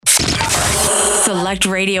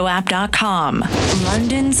SelectRadioApp.com,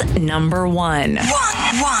 London's number one.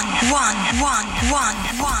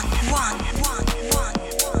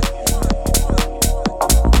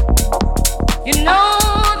 You know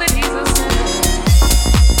that he's a sinner.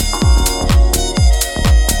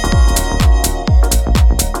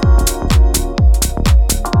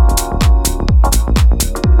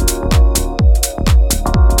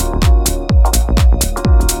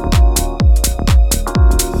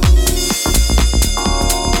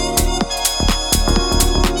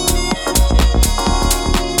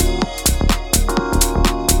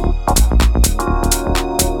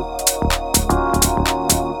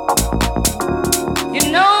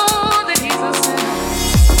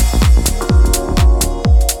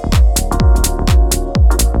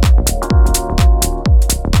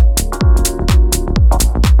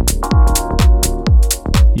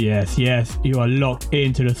 Yes, you are locked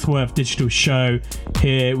into the Swerve Digital Show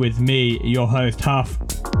here with me, your host Huff.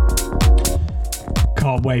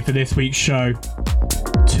 Can't wait for this week's show.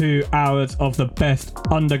 2 hours of the best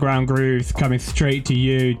underground grooves coming straight to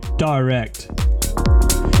you, direct.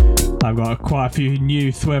 I've got quite a few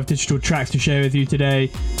new Swerve Digital tracks to share with you today,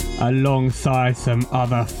 alongside some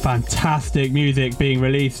other fantastic music being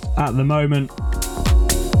released at the moment.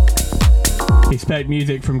 Expect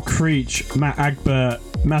music from Creech, Matt Agbert,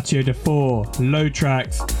 Mathieu Defour, Load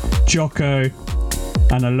Tracks, Jocko,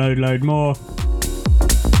 and a load more.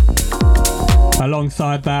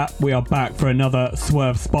 Alongside that, we are back for another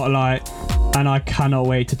Swerve Spotlight, and I cannot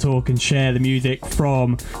wait to talk and share the music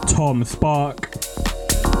from Tom Spark.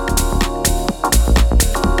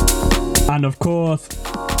 And of course,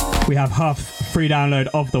 we have Huff's free download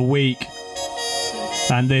of the week.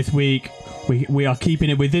 And this week, we are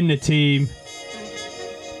keeping it within the team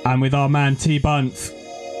and with our man T Bunce.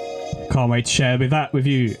 Can't wait to share that with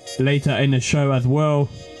you later in the show as well.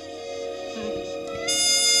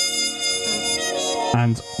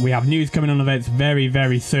 And we have news coming on events very,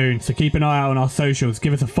 very soon, so keep an eye out on our socials.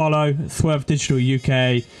 Give us a follow, Swerve Digital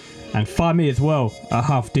UK, and find me as well at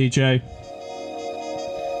Huff DJ.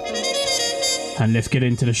 And let's get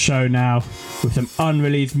into the show now with some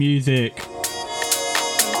unreleased music.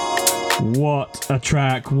 What a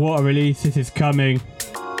track, what a release this is coming.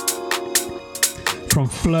 From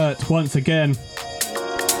Flirt once again.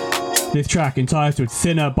 This track, entitled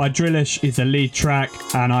Sinner by Drillish, is the lead track,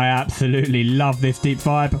 and I absolutely love this deep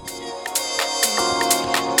vibe.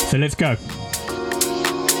 So let's go.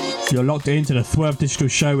 You're locked into the Swerve Digital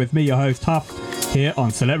Show with me, your host Huff, here on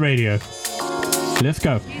Select Radio. Let's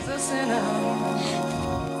go. He's a sinner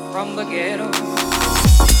from the ghetto.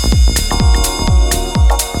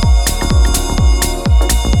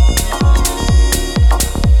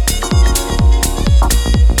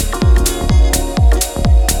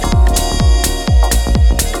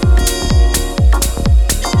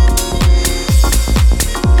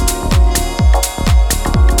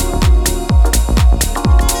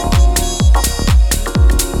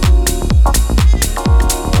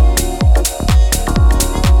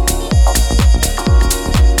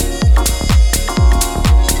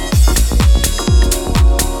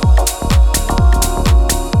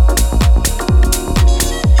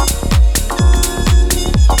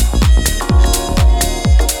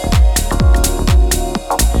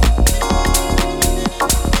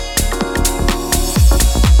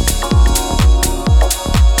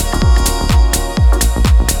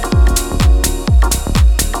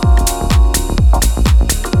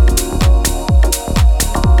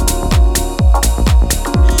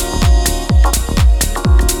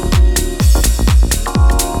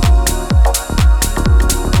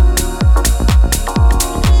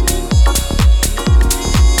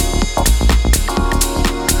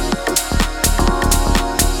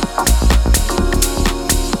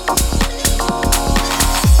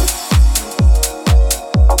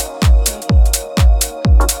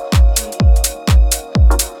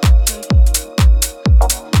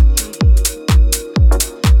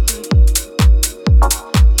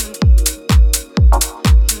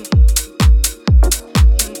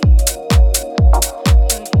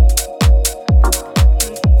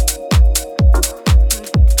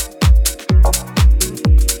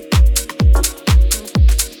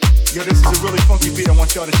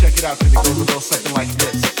 y'all to check it out because it goes a little something like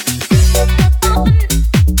this.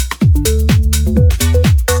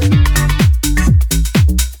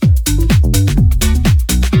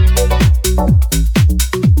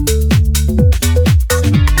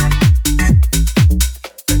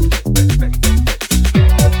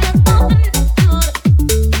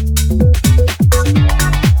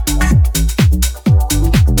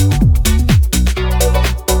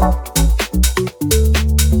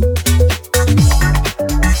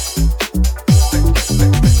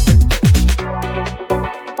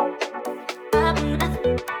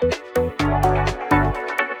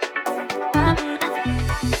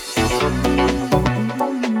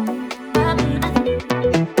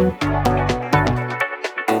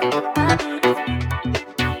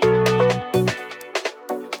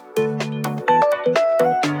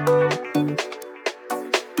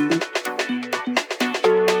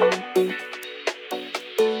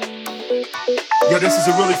 Yo, this is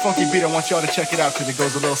a really funky beat. I want y'all to check it out because it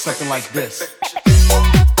goes a little something like this.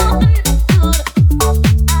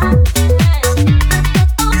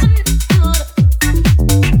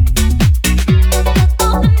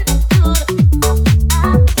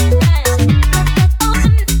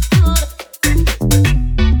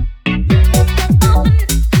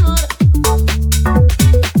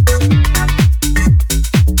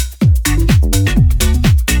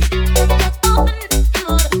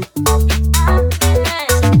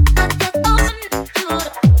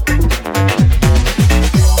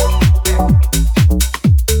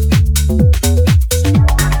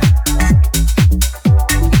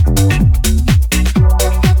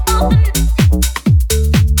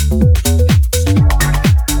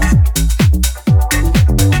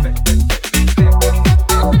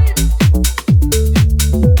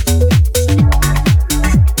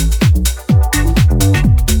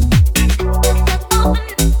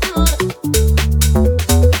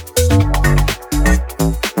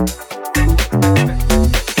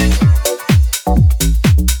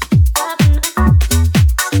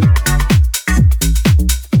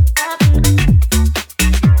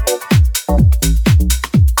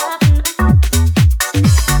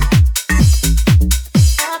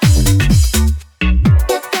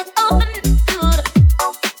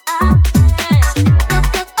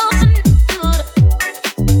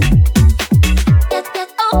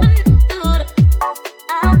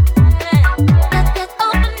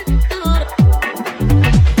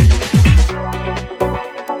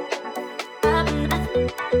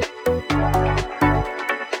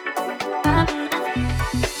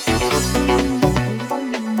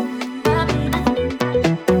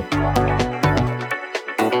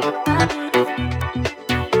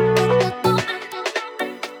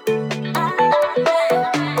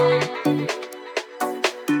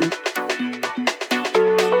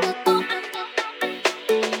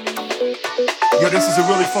 Yo, this is a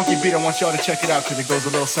really funky beat. I want y'all to check it out because it goes a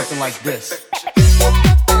little something like this.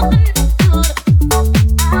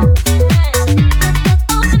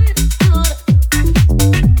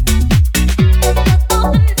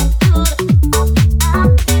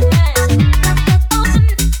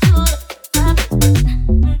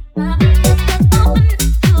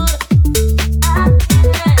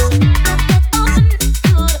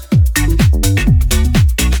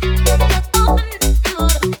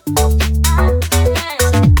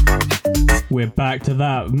 Back to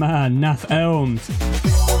that man, Nath Elms.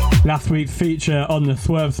 Last week's feature on the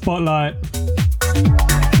Swerve Spotlight.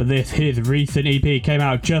 But his recent EP came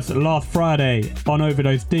out just last Friday on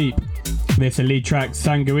Overdose Deep. This lead track,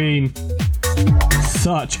 Sanguine.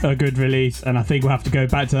 Such a good release, and I think we'll have to go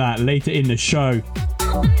back to that later in the show.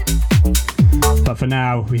 But for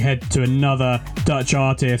now, we head to another Dutch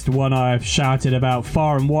artist, one I've shouted about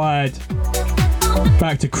far and wide.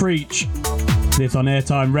 Back to Creech. This on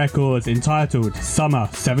Airtime Records, entitled Summer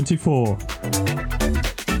 74.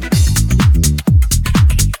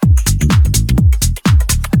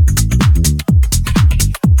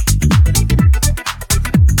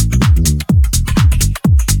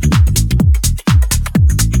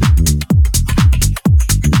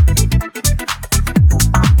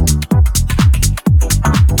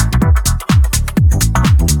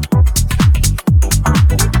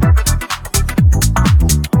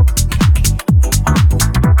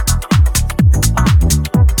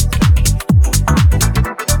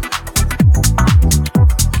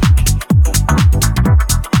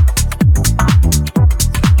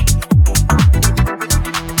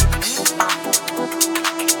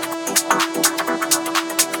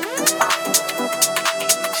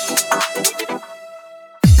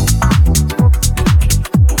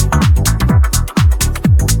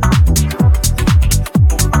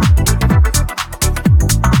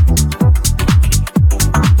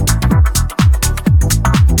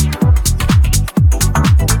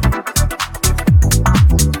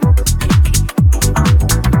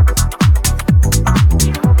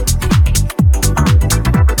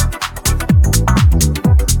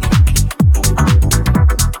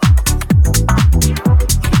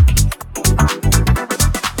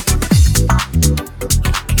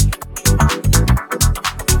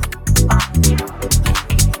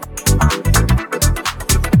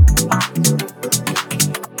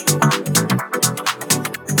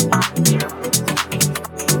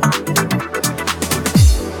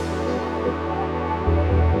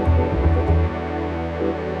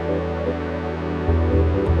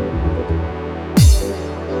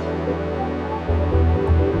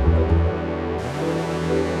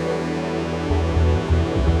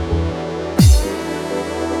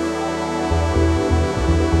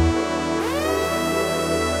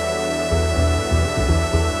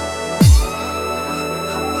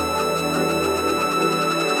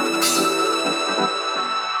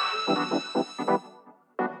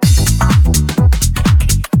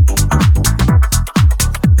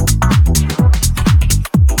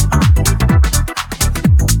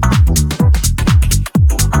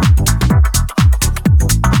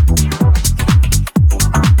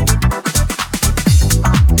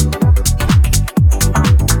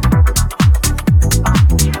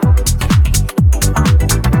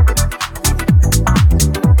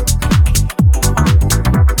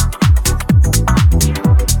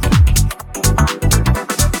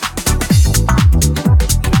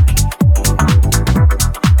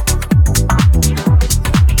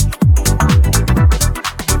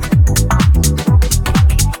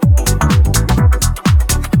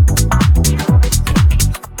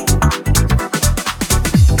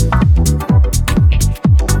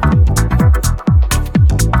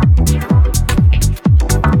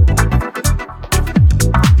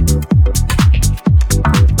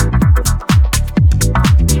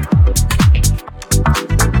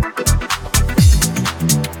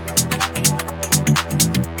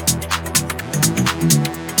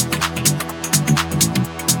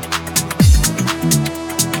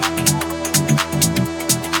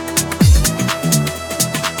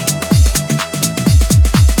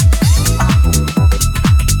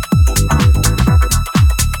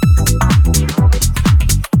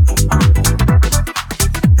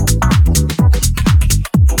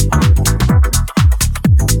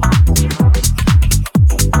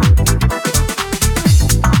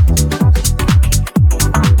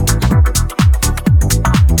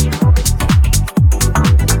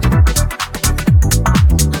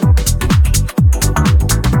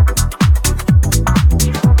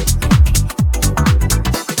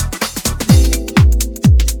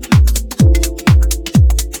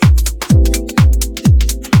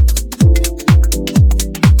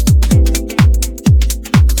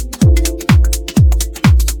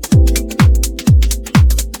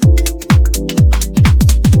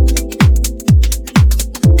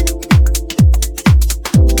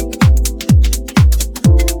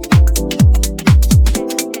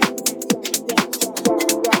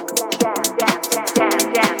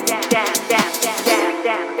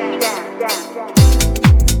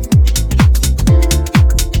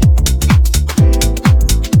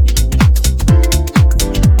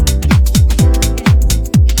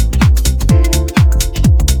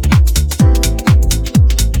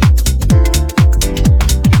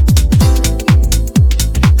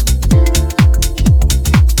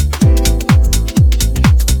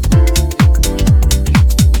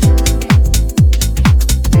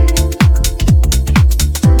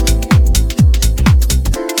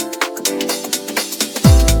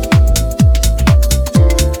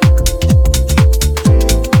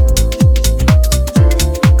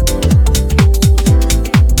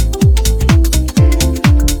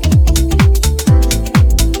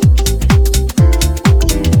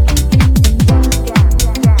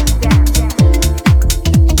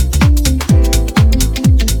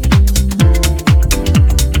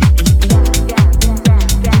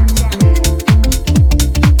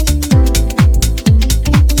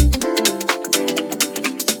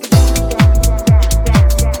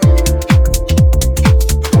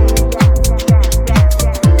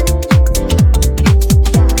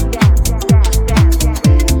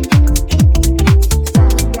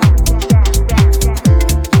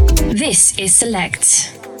 is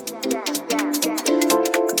Select.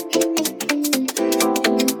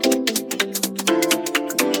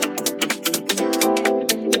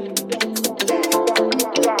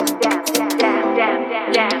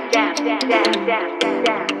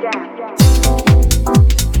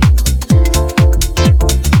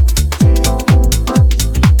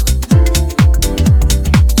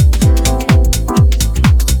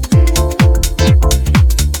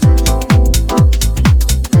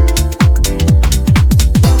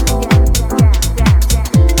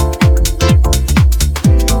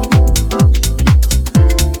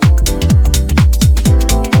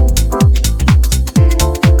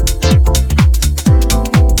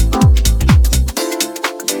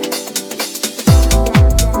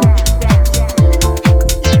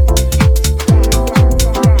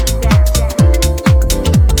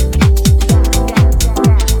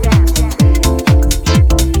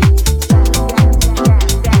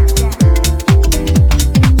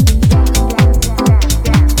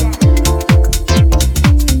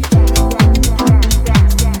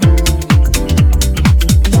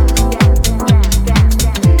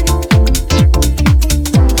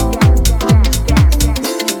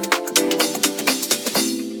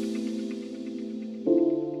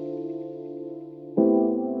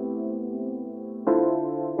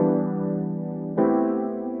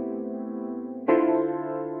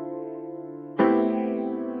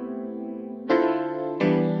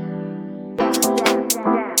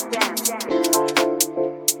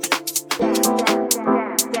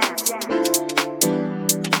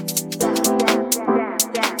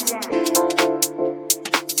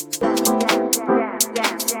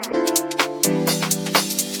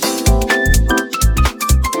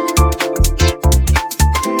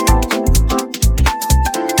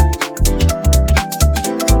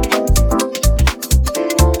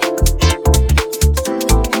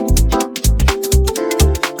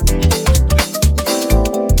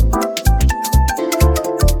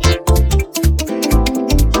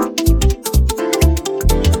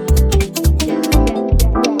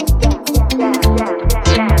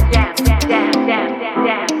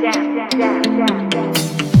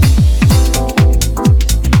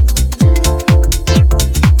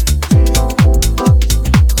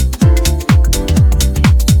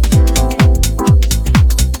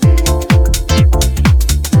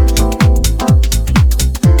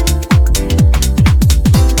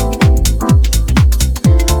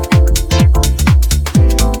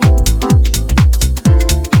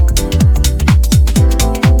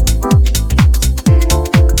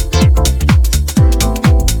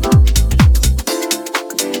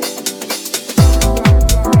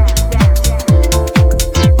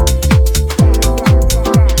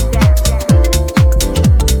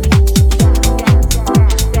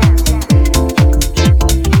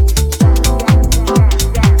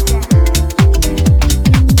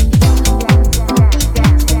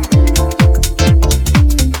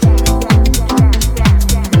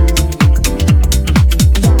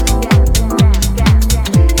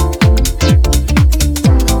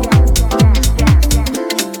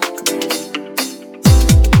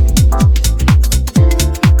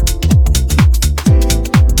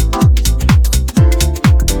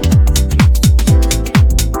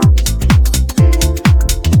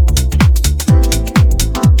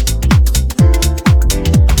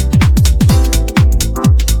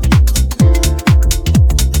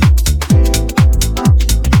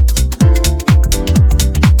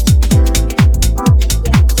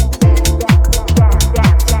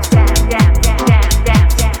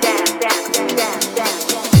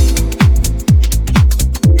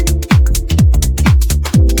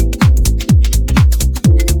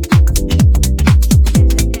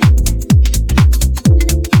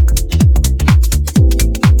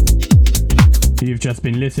 just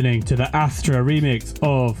been listening to the Astra remix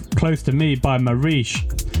of Close to Me by Marish.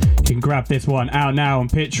 You can grab this one out now on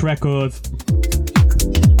Pitch Records.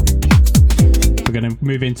 We're going to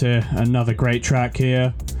move into another great track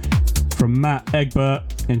here from Matt Egbert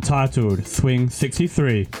entitled Swing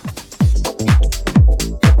 63.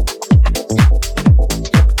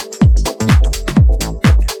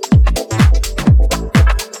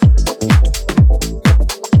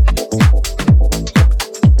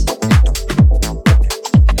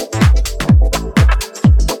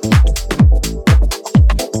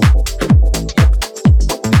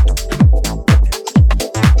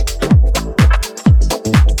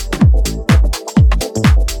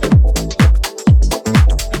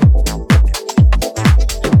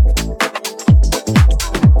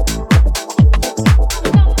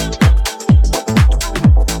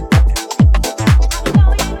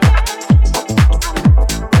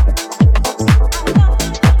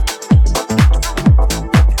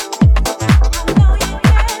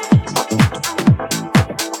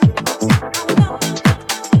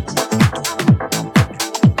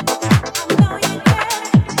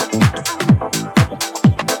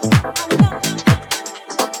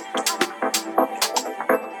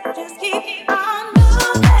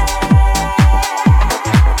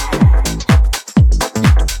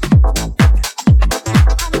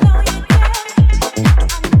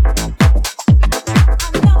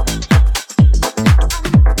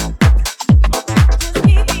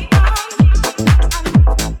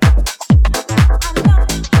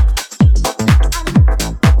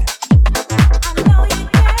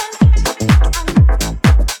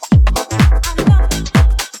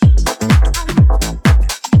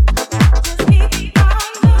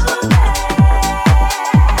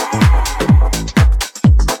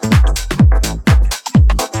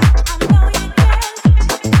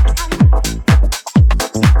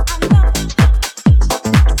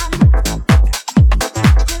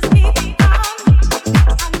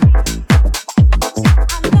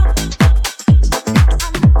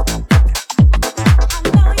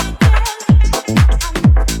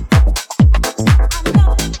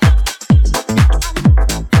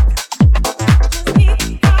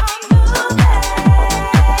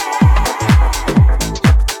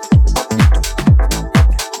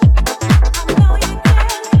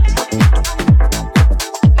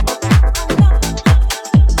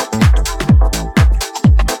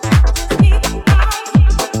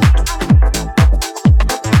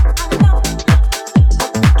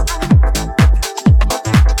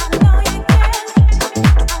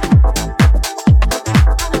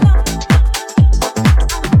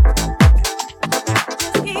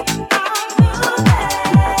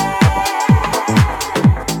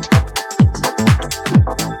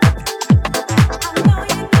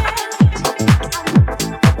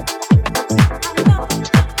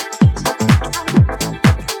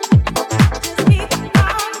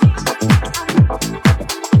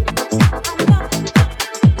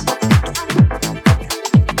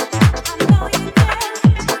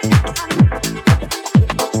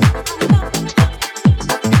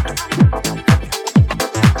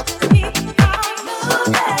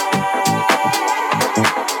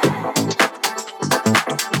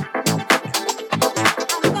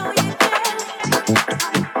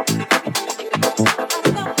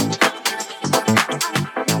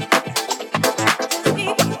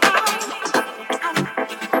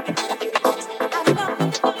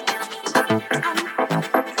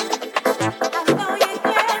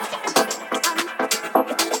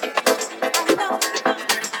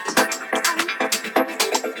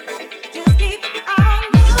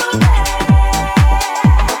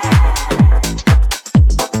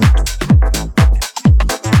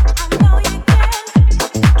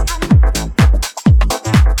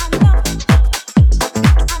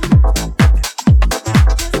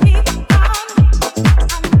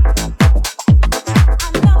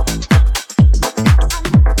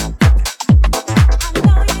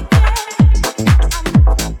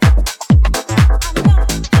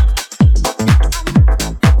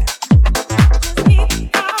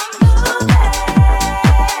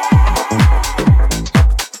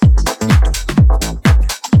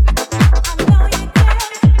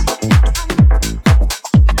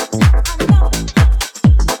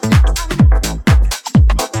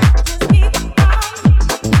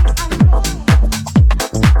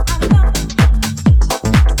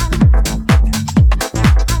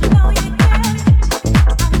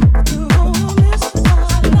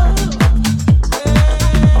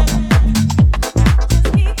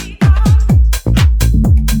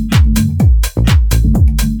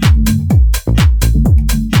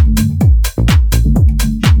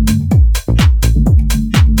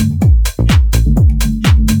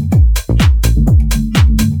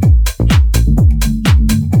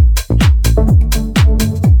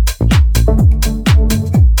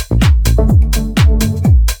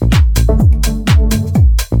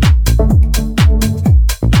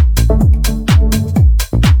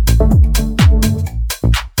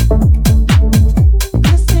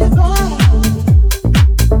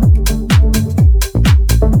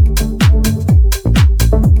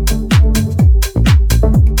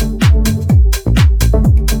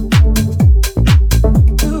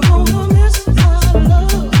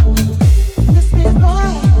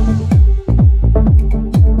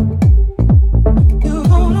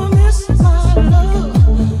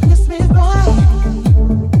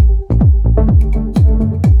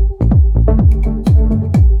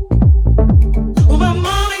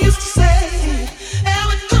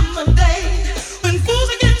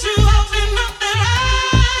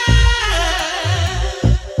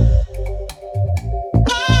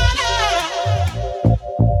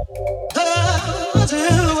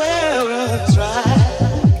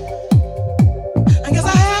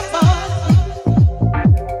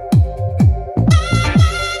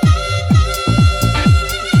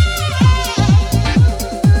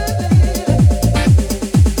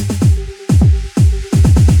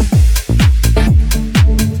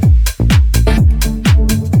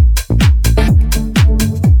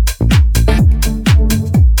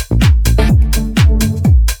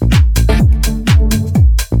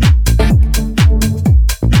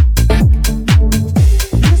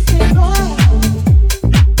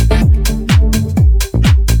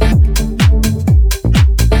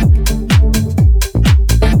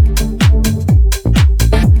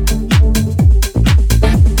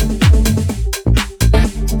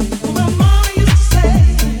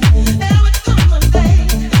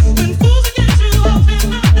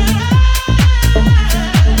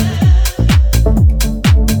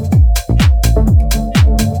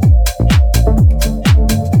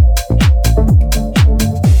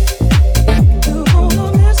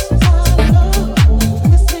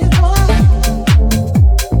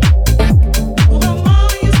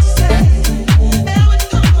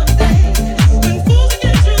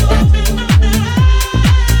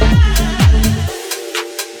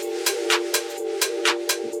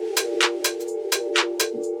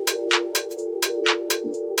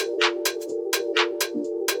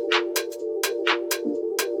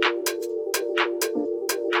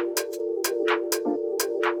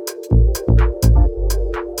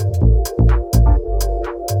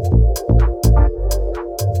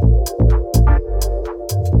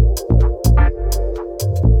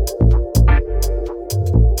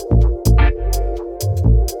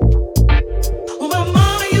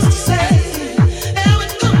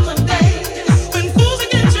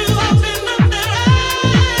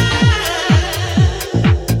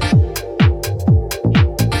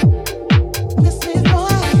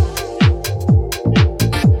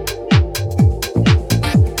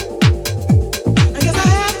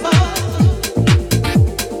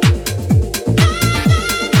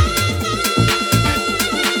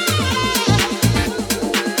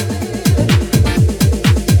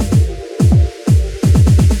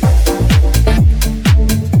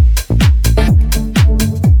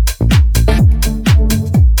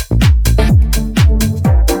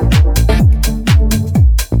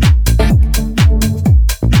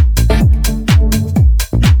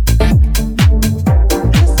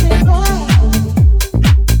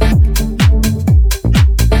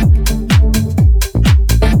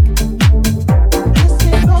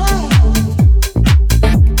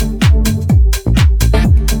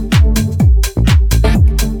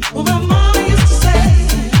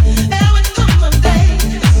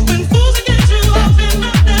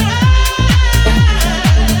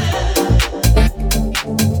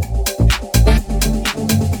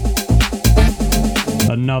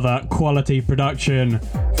 another quality production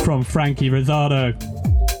from Frankie Rosado.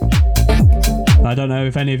 I don't know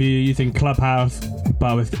if any of you are using Clubhouse, but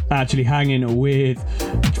I was actually hanging with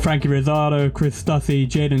Frankie Rosado, Chris Stussy,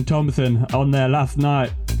 Jaden Thompson on there last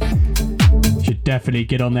night. You should definitely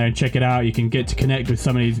get on there and check it out. You can get to connect with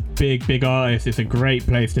some of these big artists. It's a great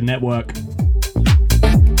place to network.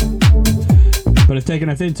 But it's taken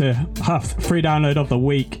us into Huff's free download of the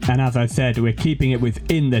week, and as I said, we're keeping it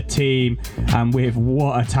within the team, and with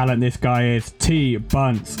what a talent this guy is, T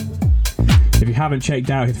Bunce. If you haven't checked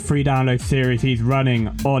out his free download series he's running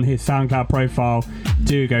on his SoundCloud profile,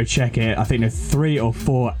 do go check it. I think there's 3 or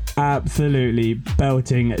 4 absolutely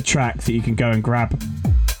belting tracks that you can go and grab.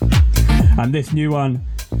 And this new one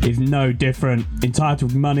is no different,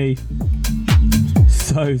 entitled Money.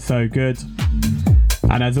 So good.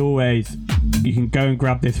 And as always, you can go and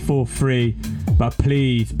grab this for free, but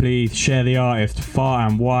please share the artist far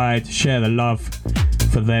and wide, share the love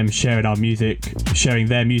for them, sharing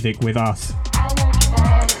their music with us.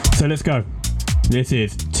 So let's go. This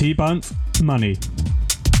is T Bunce, Money.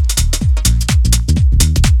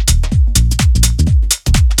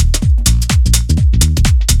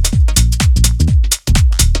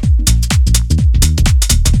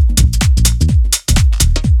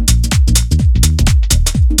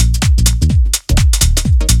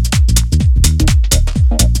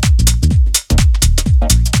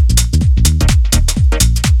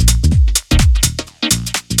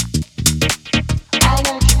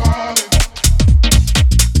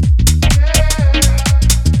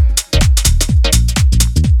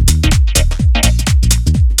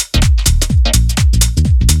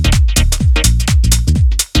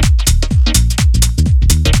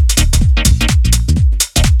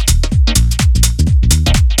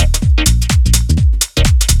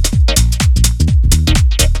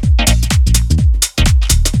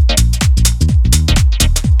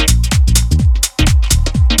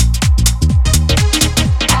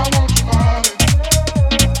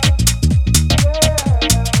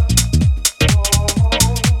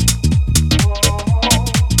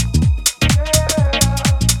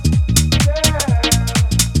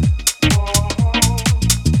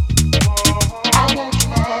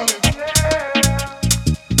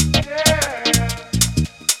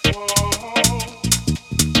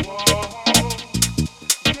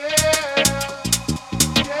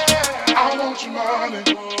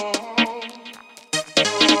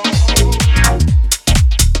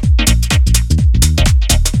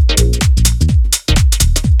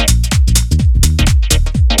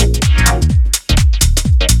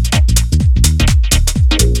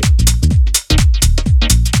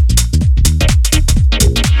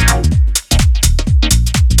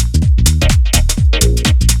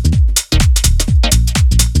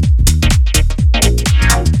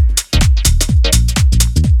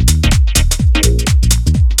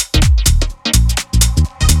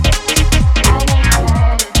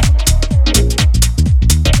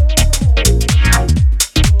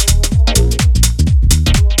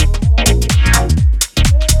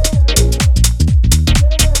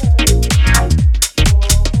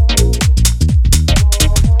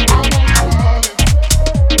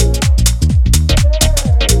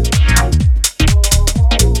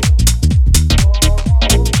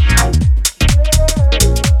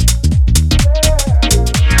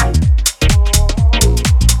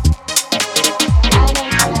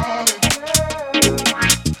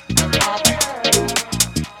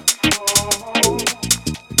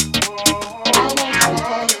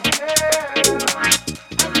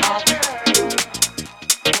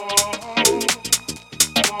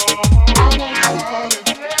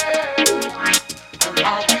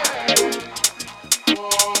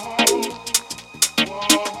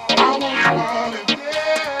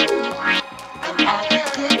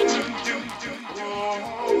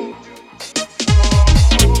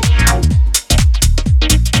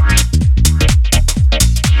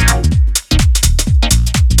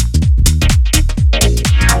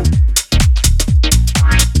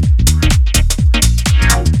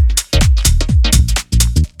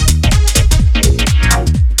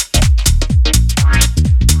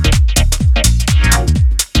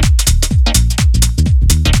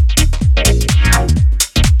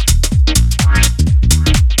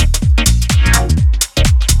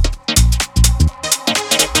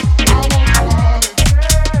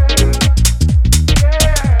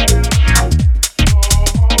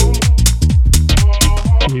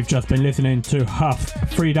 just been listening to Huff,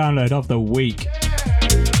 free download of the week.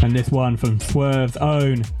 And this one from Swerve's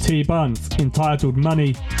own T Bunce, entitled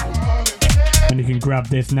Money. And you can grab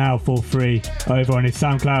this now for free over on his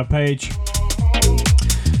SoundCloud page.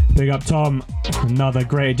 Big up Tom, another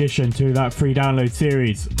great addition to that free download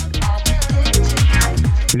series.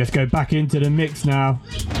 Let's go back into the mix now.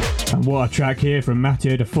 And what a track here from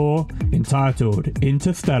Matteo De Four, entitled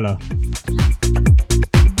Interstellar.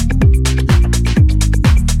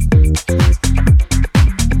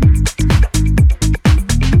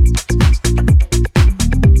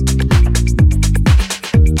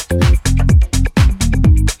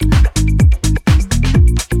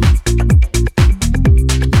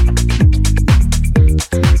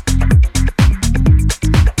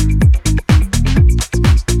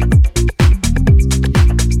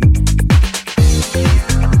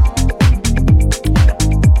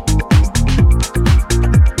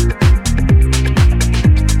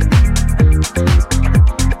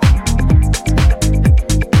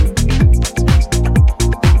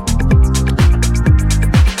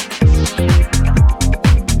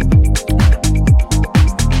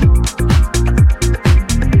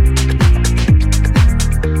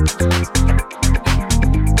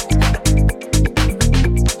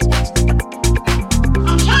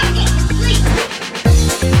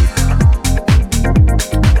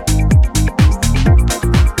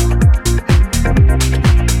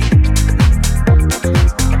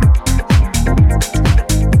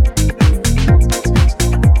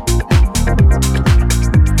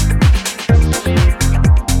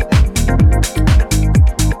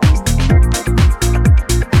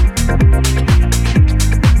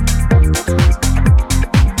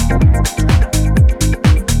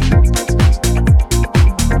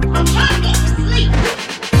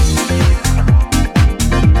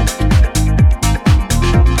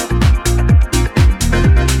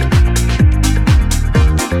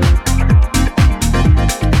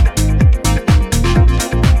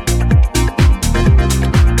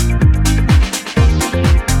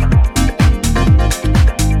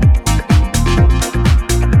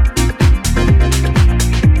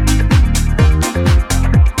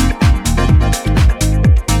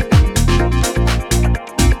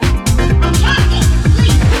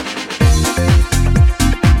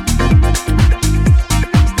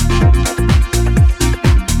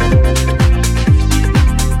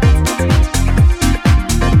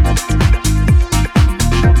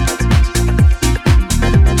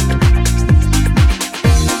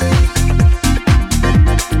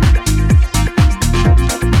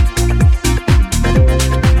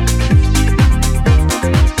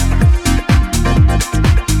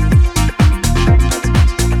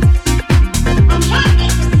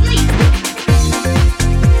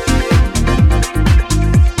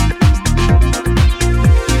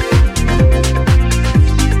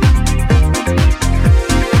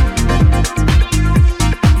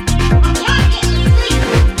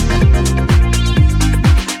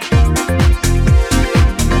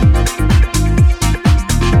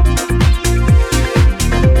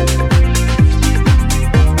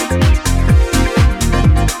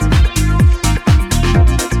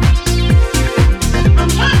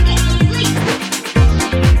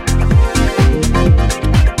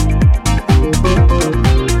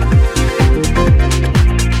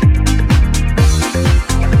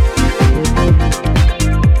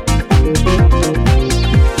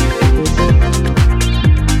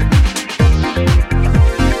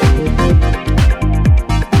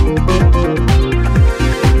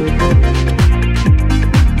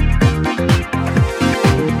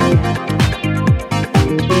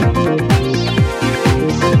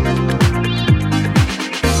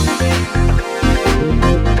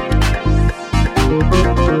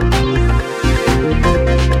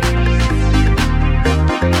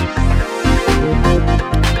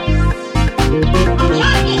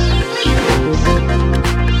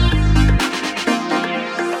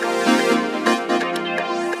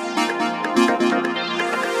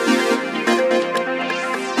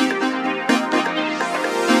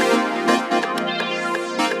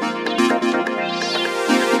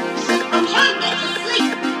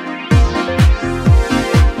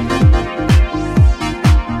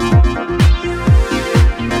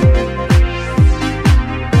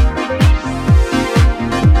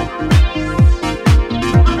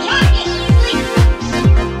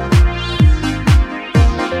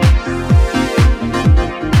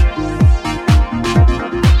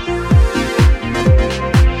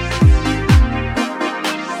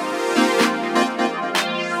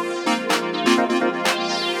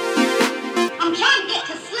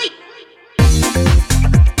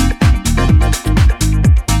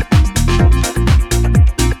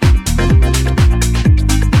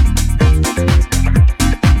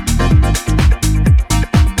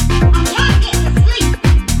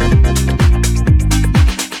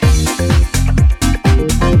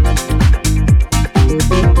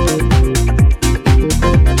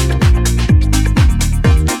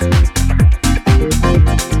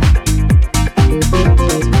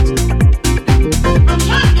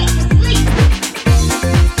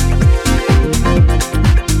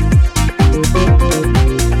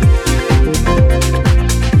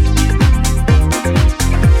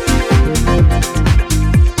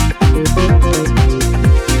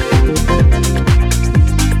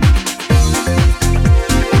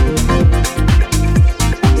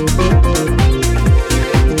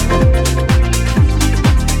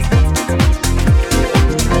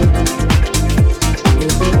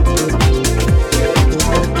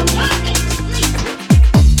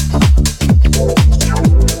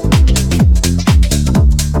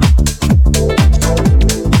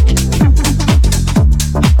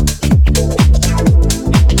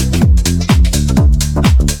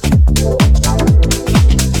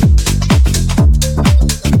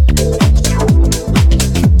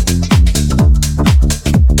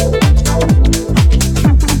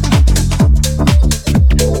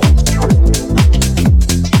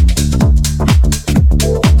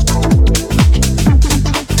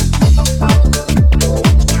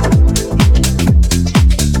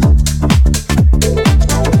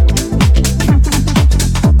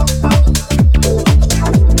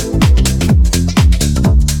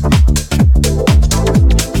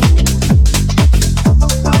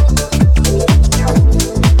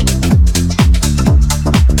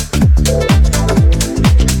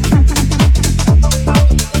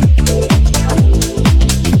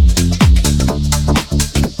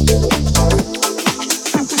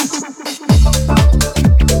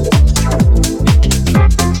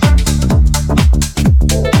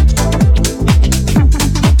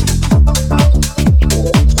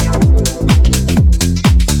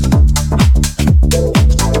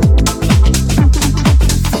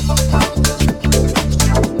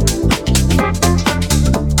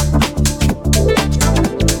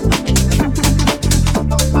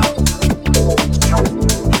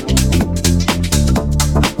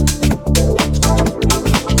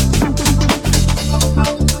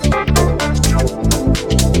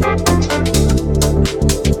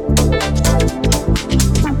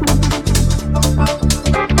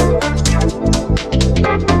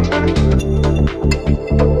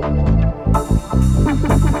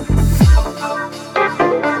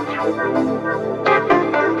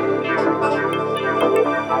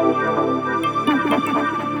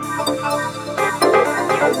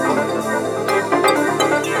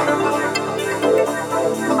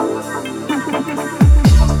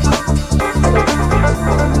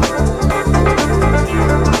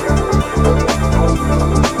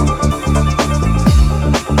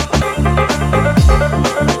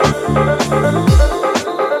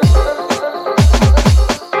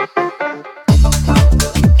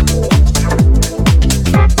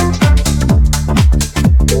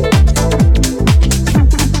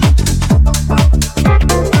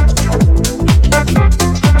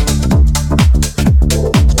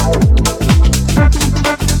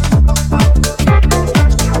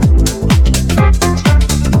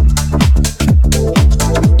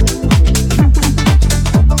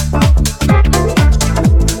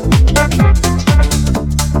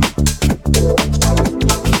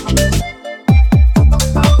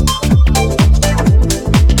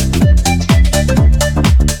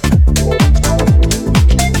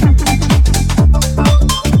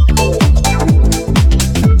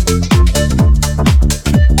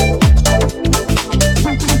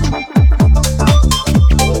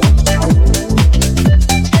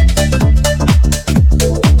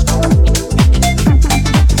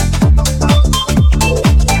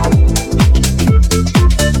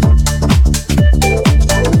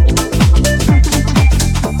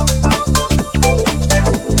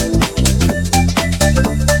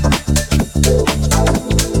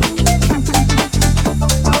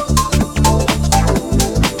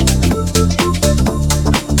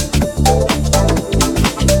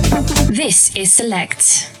 is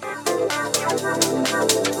Select.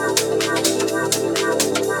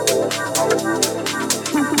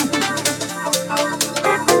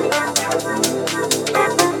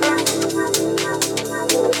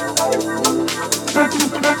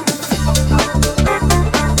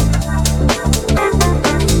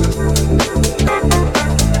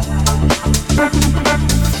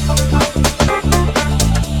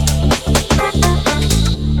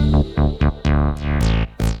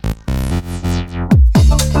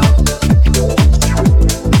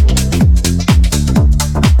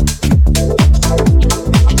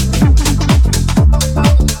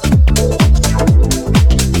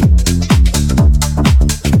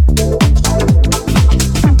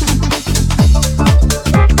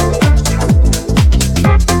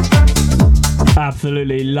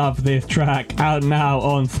 Absolutely love this track, out now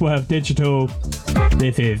on Swerve Digital.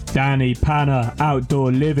 This is Danny Panna,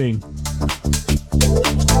 Outdoor Living.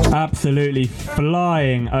 Absolutely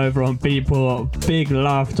flying over on Beatport. Big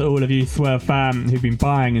love to all of you Swerve fam who've been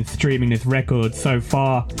buying and streaming this record so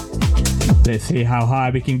far. Let's see how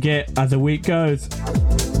high we can get as the week goes.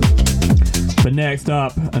 But next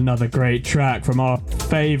up, another great track from our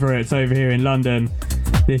favourites over here in London.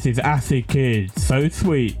 This is Acid Kid, So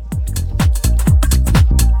Sweet.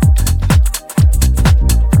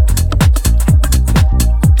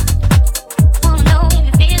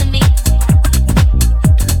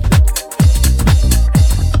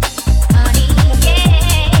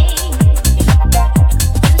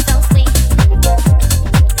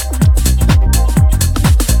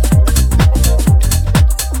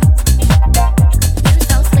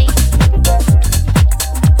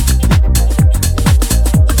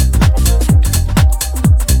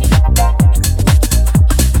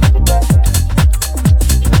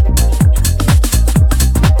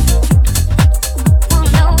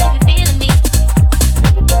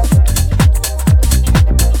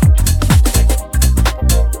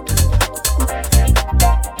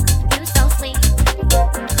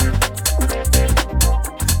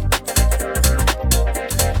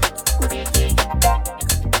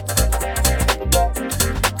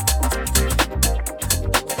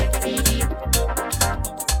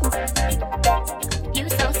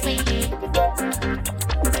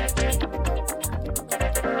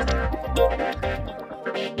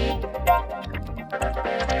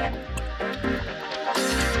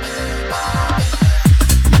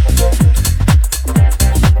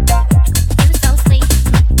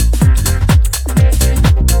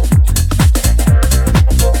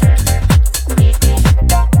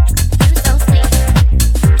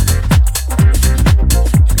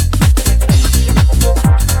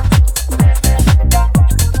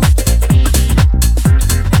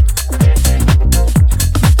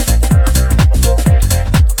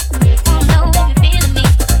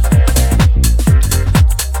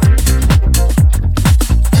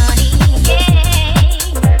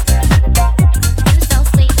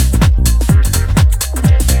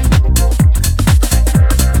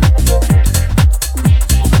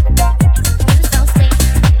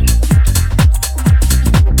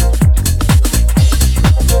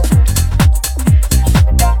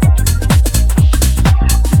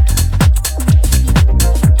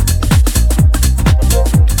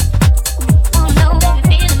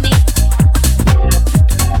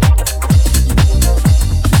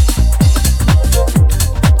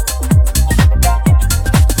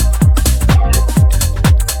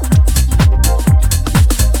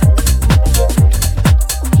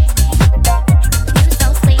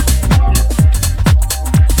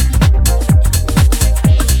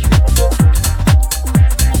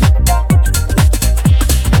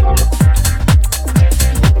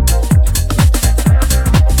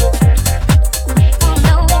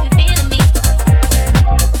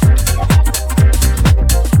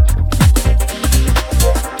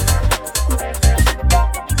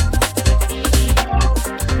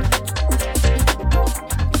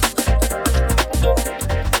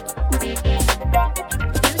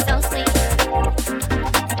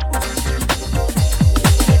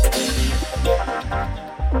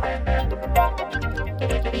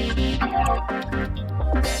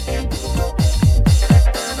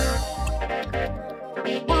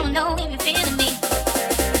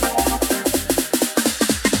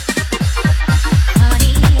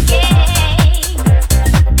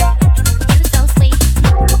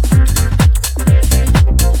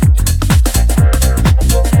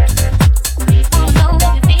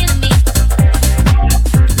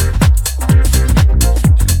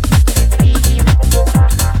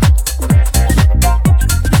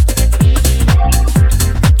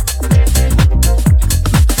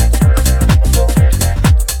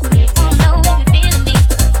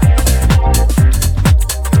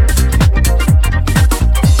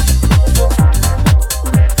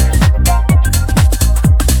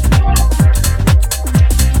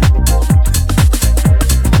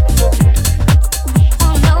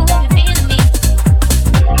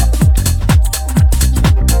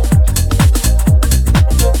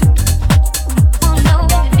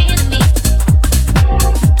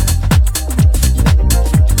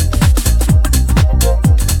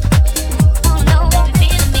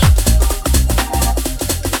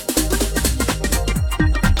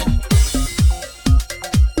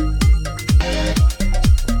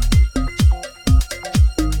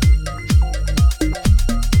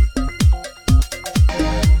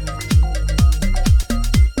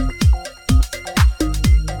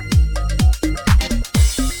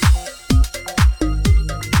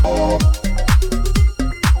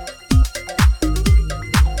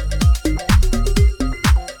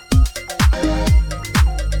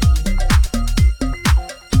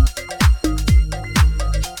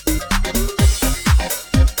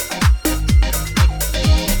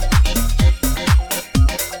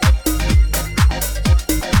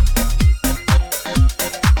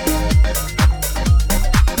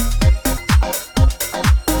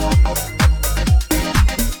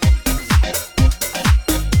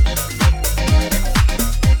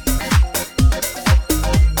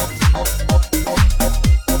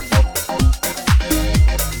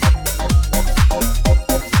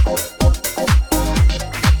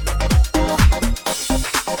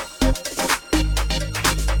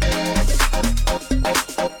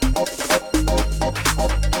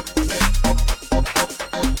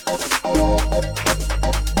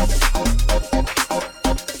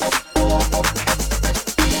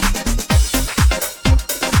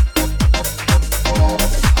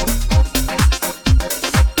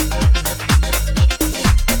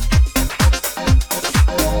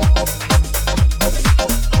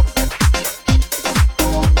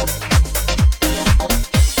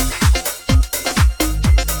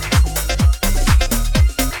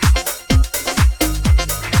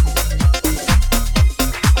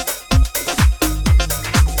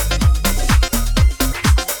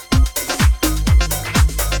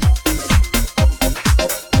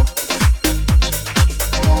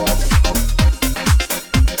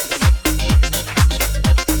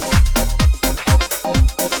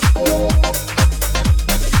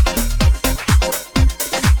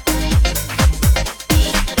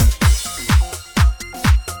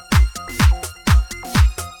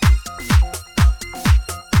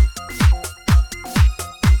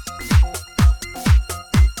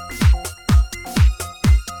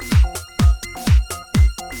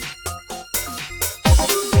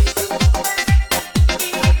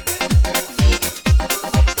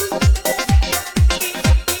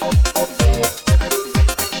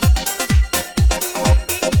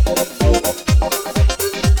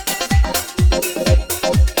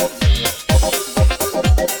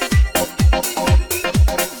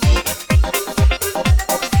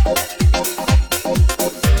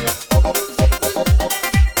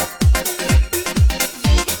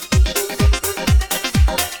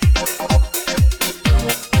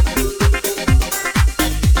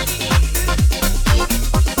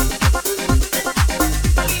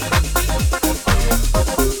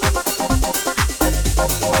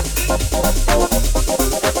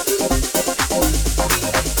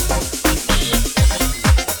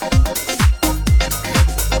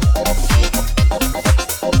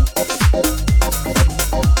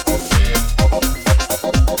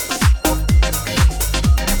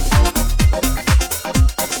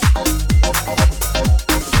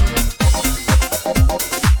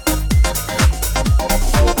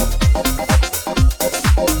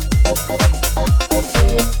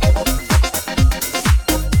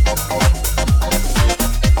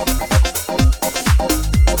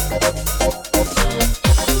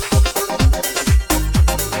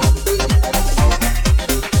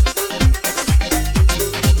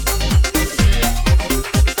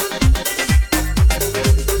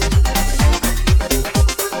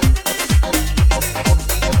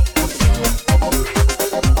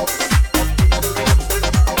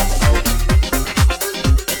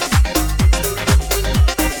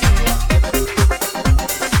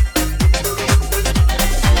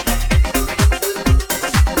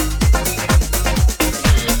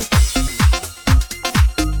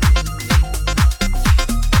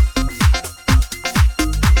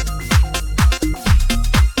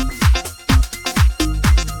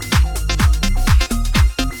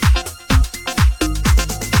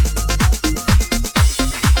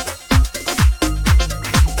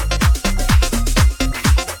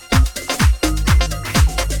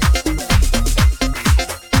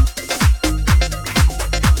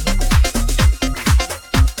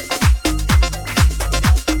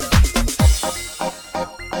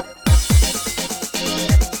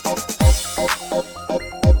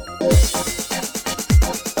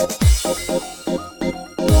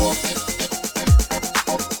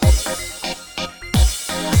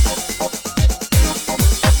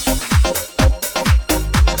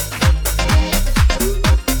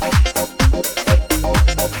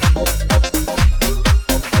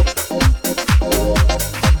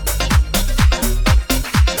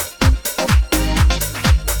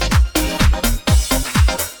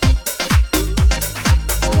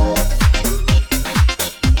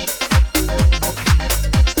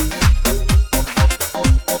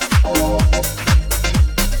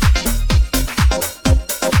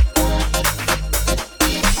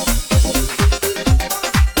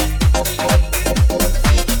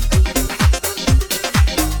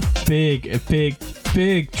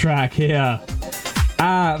 big track here.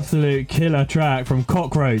 Absolute killer track from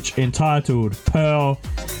Cockroach entitled Pearl.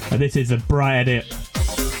 And this is a bright edit.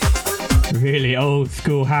 Really old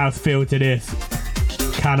school house feel to this.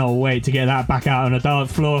 Cannot wait to get that back out on the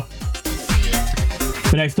dance floor.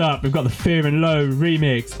 So next up, we've got the Fear and Low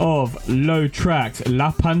remix of Low Tracks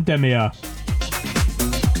La Pandemia.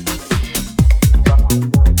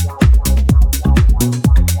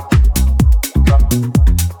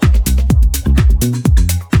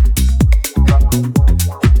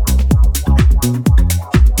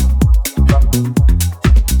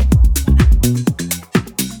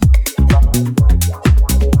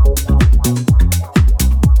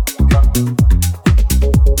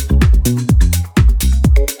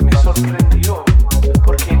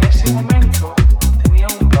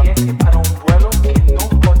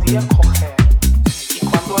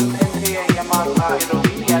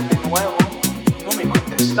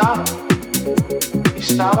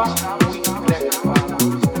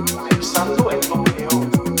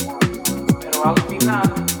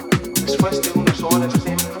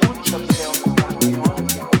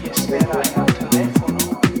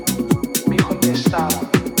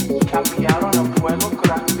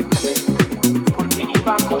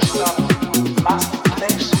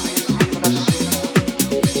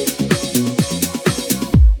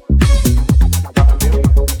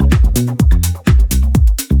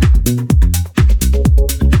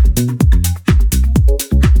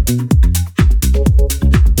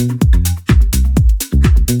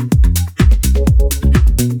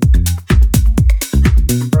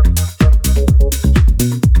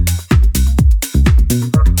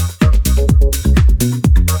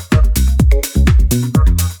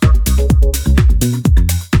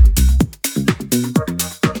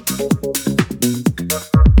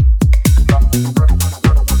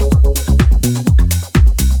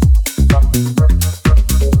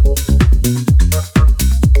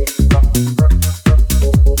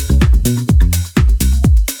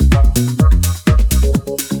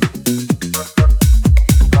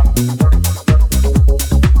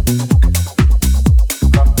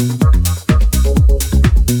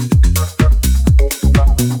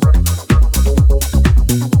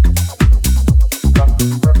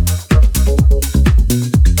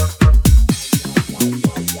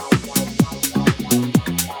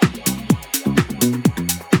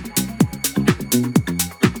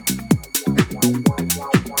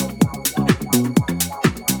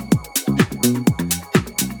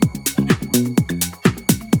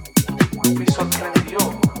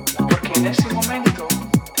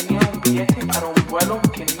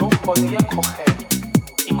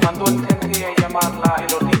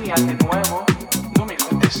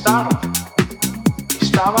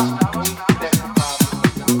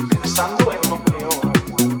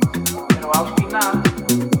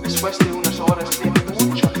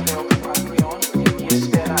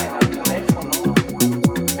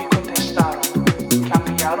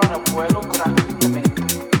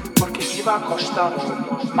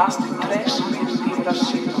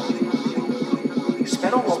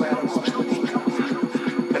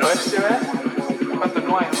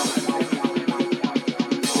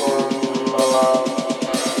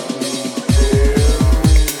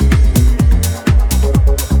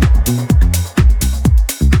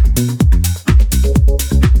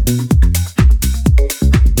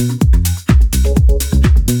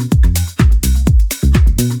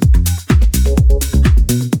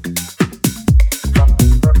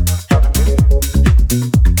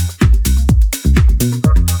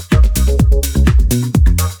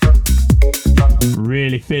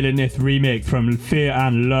 This remix from Fear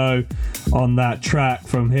and Low on that track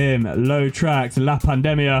from him, Low Tracks La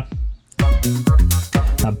Pandemia.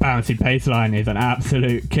 That bouncy bass line is an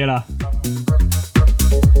absolute killer.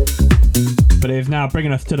 But it is now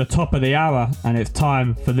bringing us to the top of the hour, and it's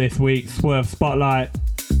time for this week's Swerve Spotlight.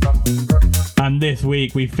 And this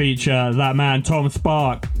week we feature that man Tom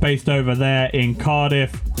Spark, based over there in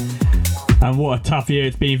Cardiff. And what a tough year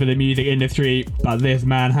it's been for the music industry, but this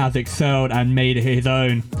man has excelled and made it his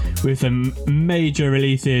own with some major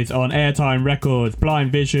releases on Airtime Records,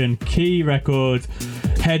 Blind Vision, Key Records,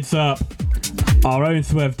 Heads Up, our own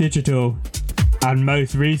Swerve Digital, and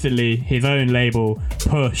most recently his own label,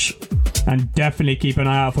 Push. And definitely keep an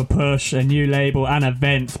eye out for Push, a new label and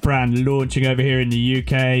events brand launching over here in the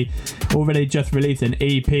UK. Already just released an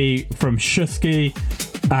EP from Shusky,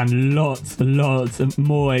 and lots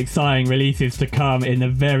more exciting releases to come in the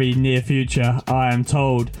very near future, I am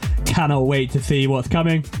told. Cannot wait to see what's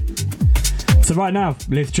coming. So right now,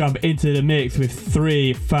 let's jump into the mix with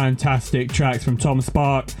 3 fantastic tracks from Tom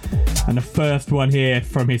Spark. and the first one here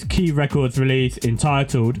from his Key Records release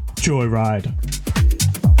entitled Joyride.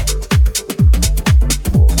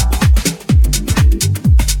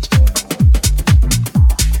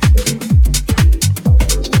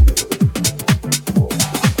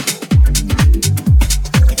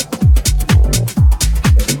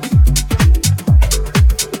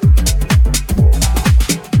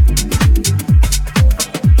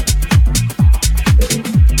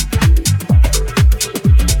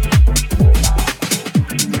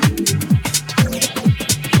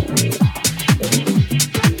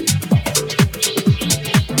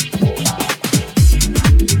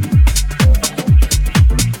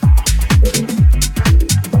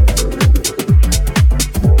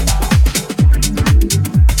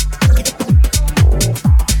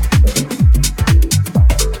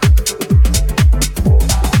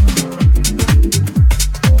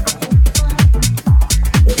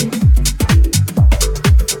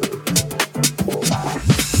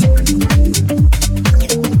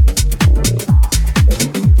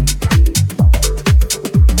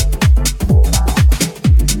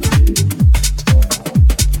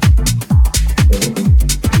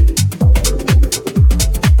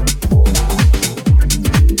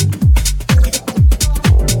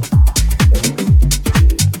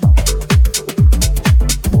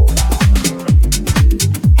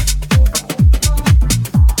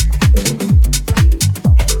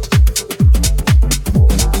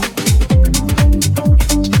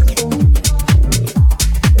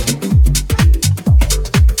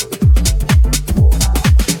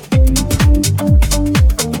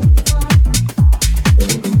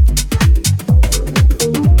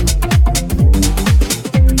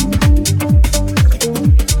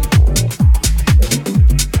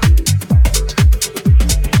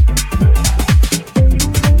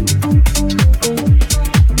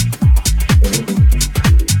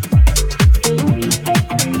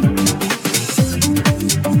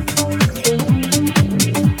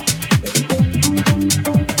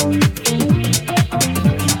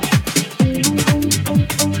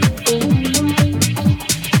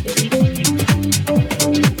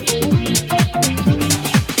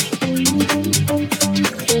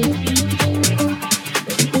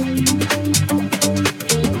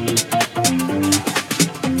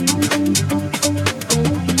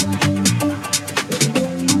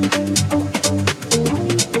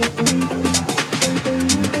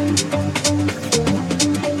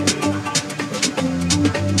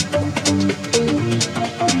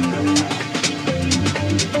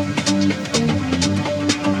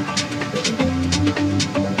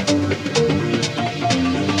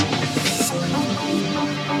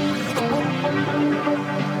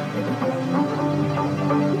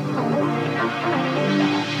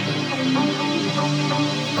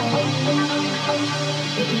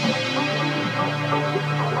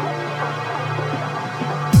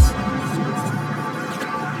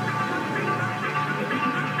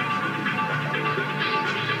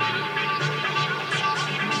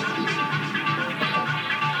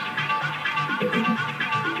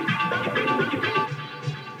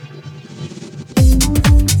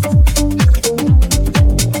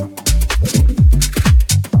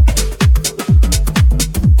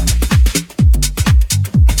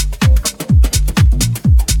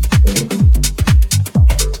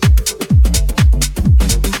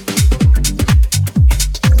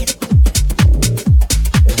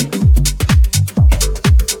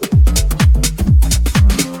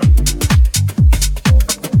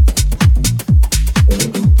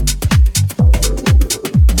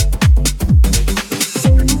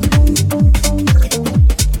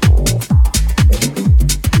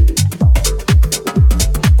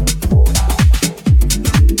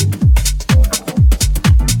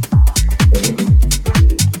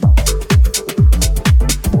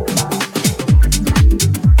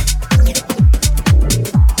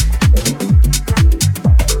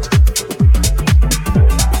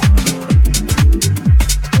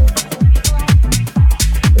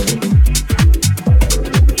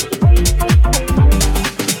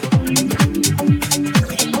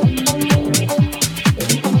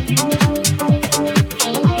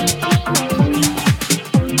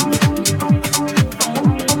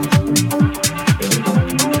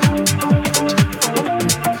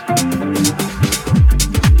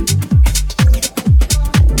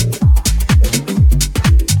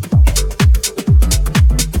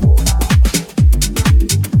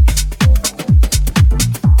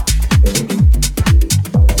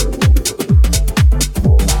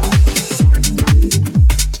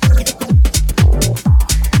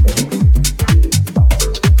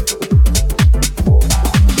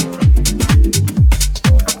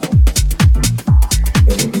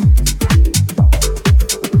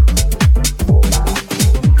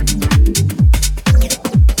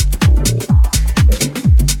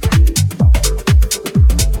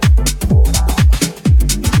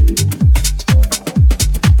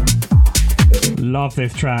 love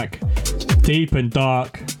this track. Deep and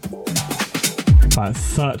dark, but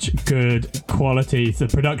such good quality. The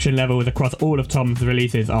production levels across all of Tom's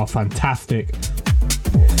releases are fantastic.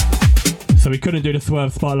 So we couldn't do the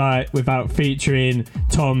Swerve Spotlight without featuring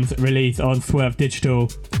Tom's release on Swerve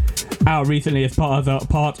Digital, out recently as part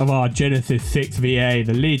of our Genesis 6 VA,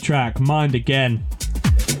 the lead track, Mind Again.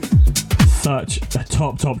 Such a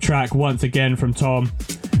top track once again from Tom.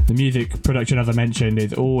 The music production, as I mentioned,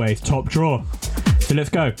 is always top drawer. So let's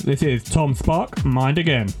go. This is Tom Spark, Mind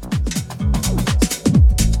Again.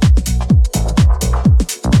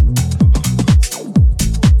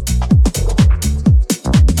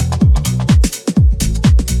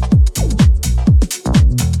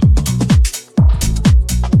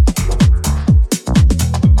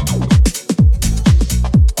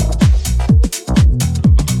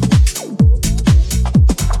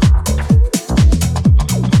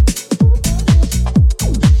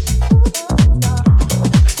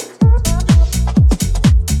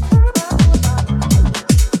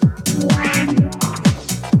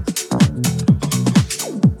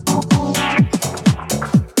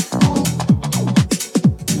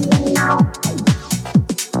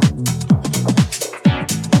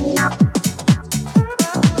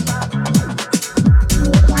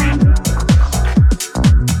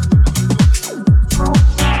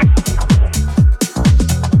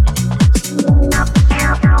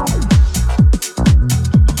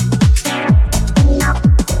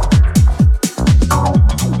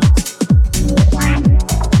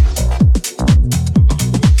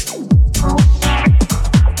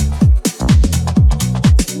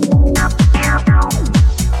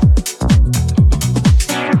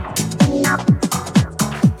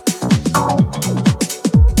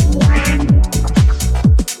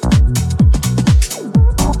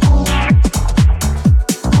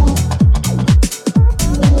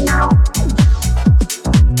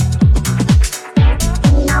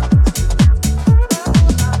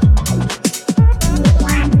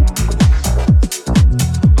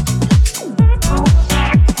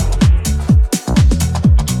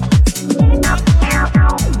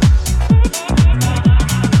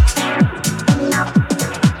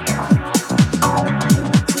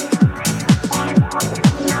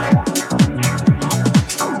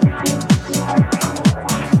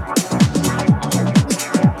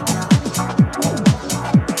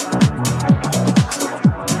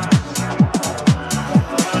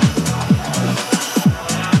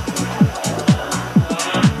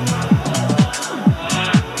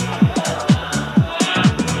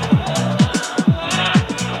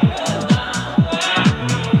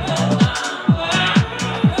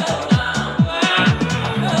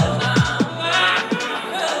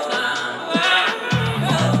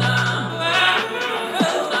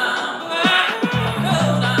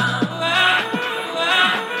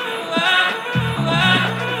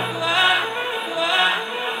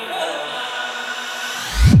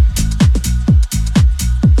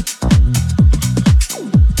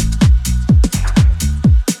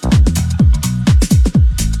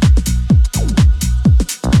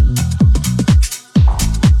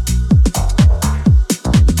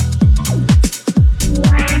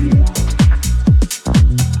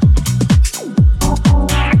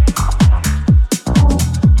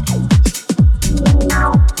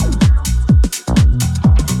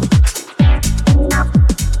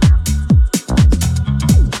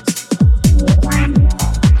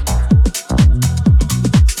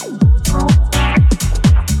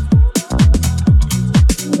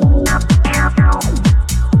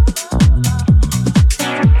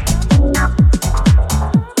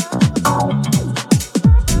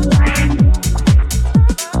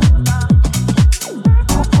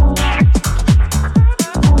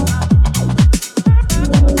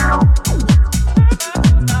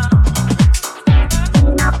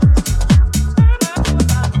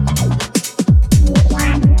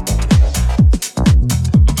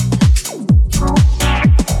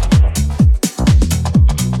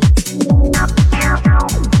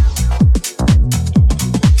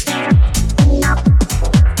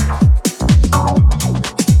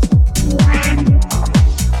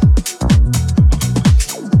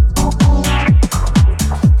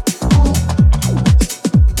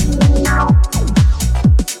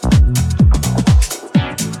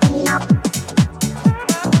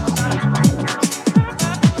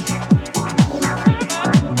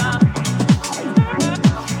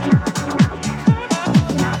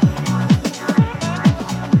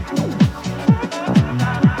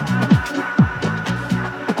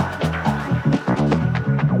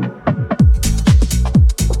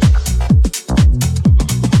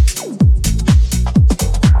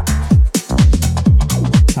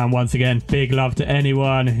 And once again, big love to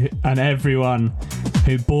anyone and everyone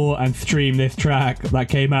who bought and streamed this track that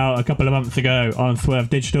came out a couple of months ago on Swerve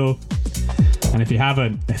Digital. And if you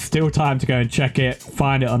haven't, there's still time to go and check it.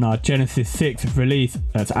 Find it on our Genesis 6 release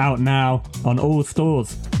that's out now on all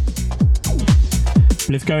stores.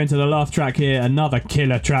 Let's go into the last track here. Another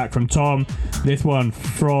killer track from Tom. This one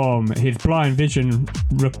from his Blind Vision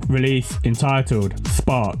release entitled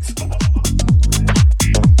Sparks.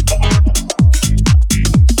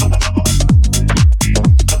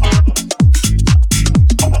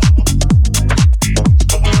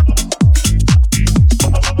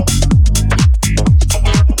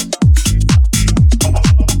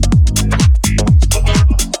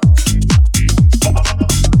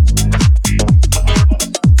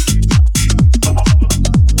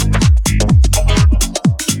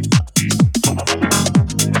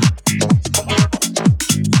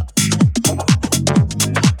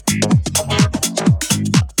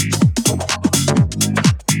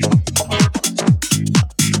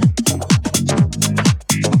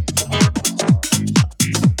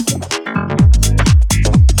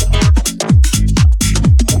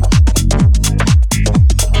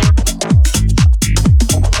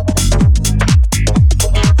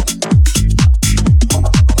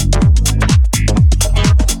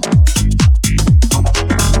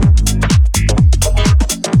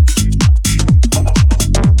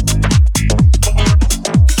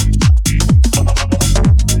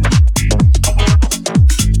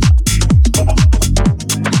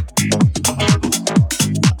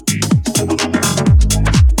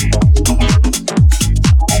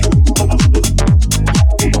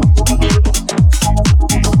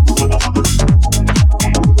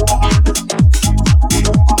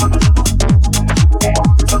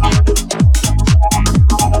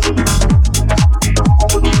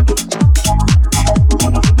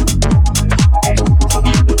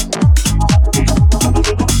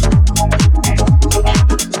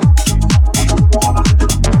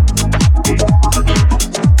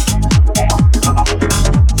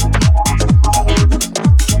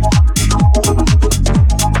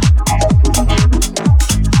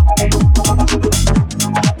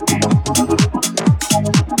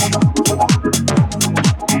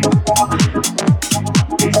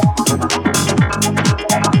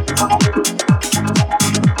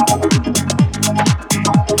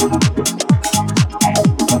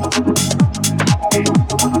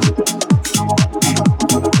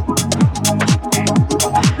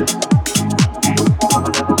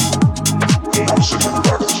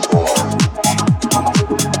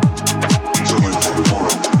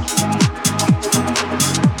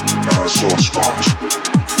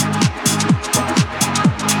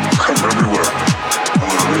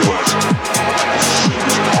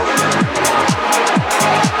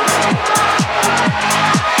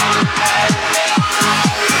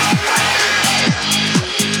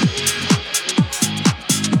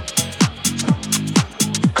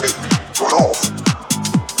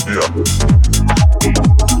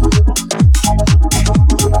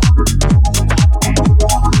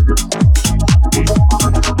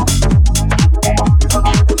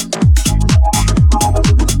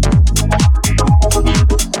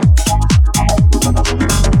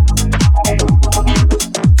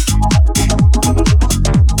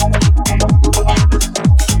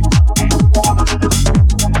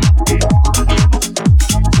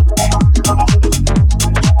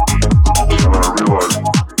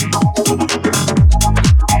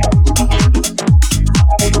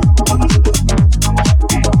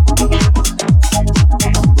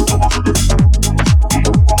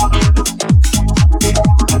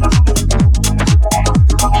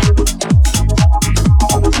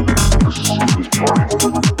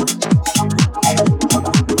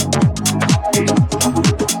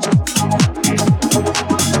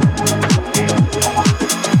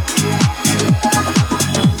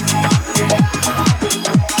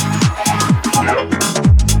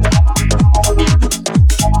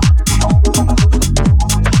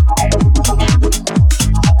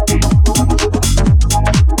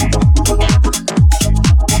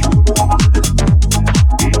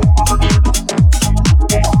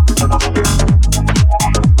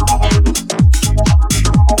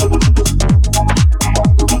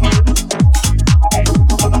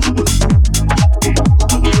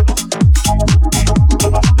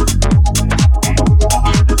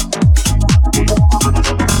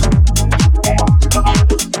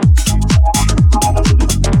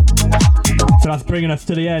 Bringing us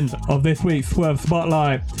to the end of this week's Swerve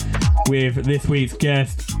Spotlight with this week's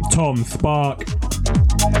guest, Tom Spark.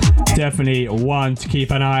 Definitely one to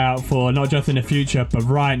keep an eye out for, not just in the future, but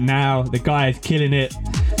right now. The guy is killing it.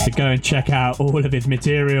 to go and check out all of his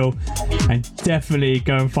material, and definitely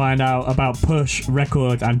go and find out about Push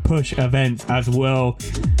Records and Push events as well.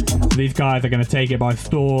 These guys are going to take it by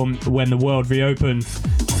storm when the world reopens,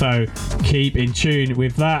 so keep in tune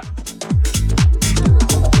with that.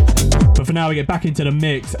 But for now, we get back into the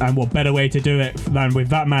mix, and what better way to do it than with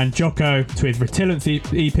that man Jocko to his Retillance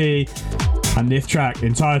EP and this track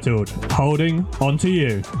entitled Holding On To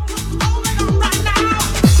You.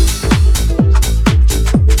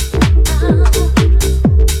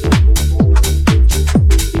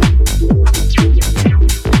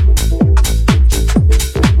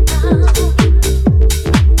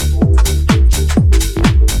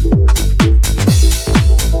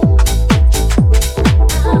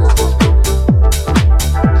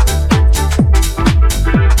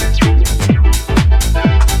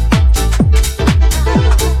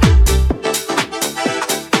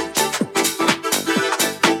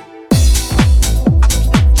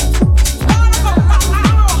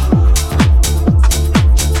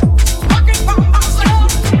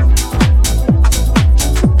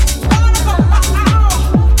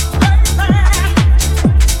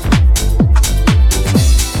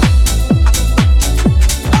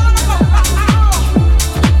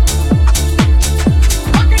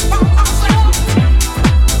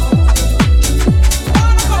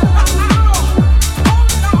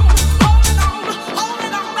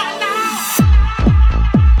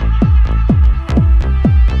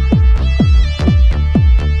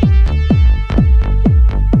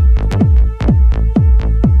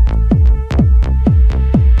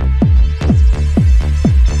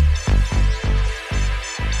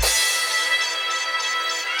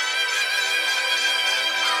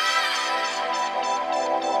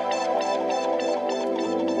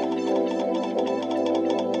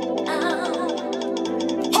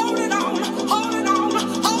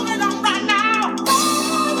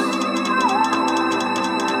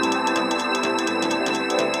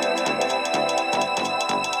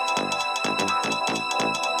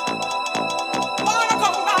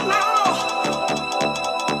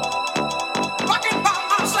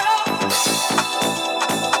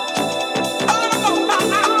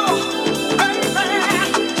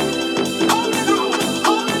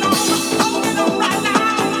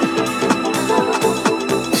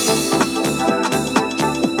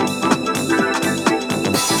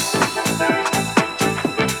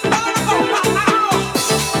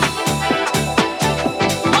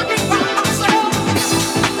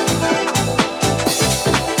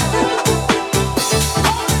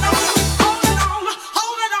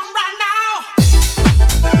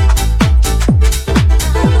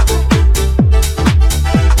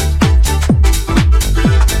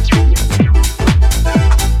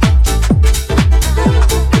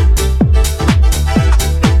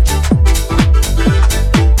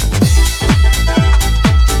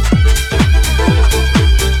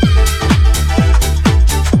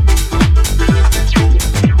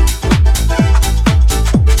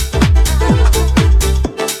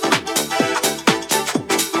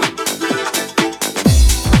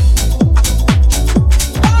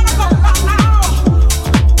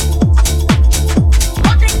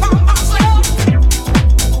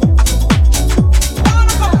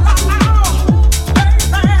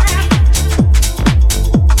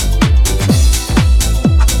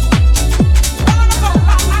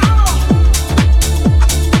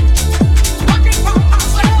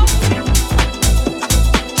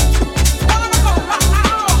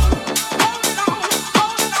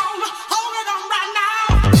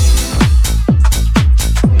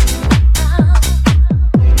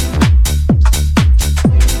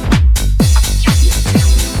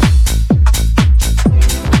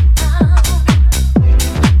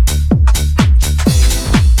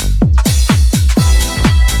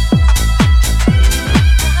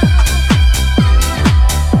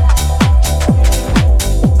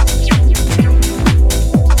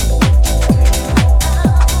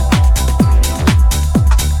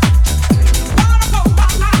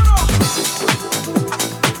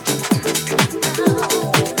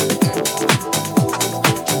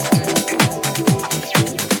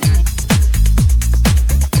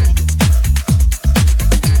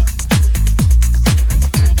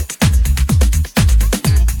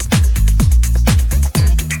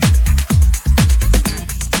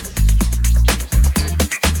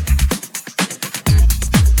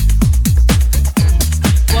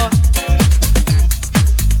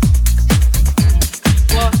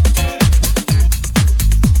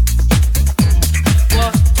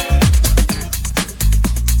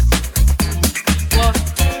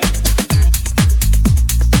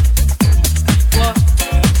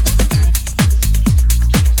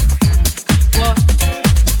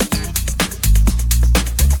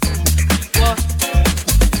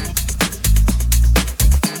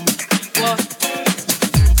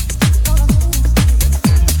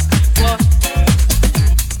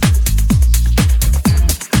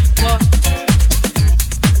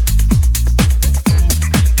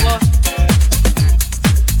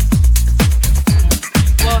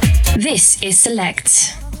 is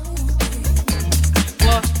Select.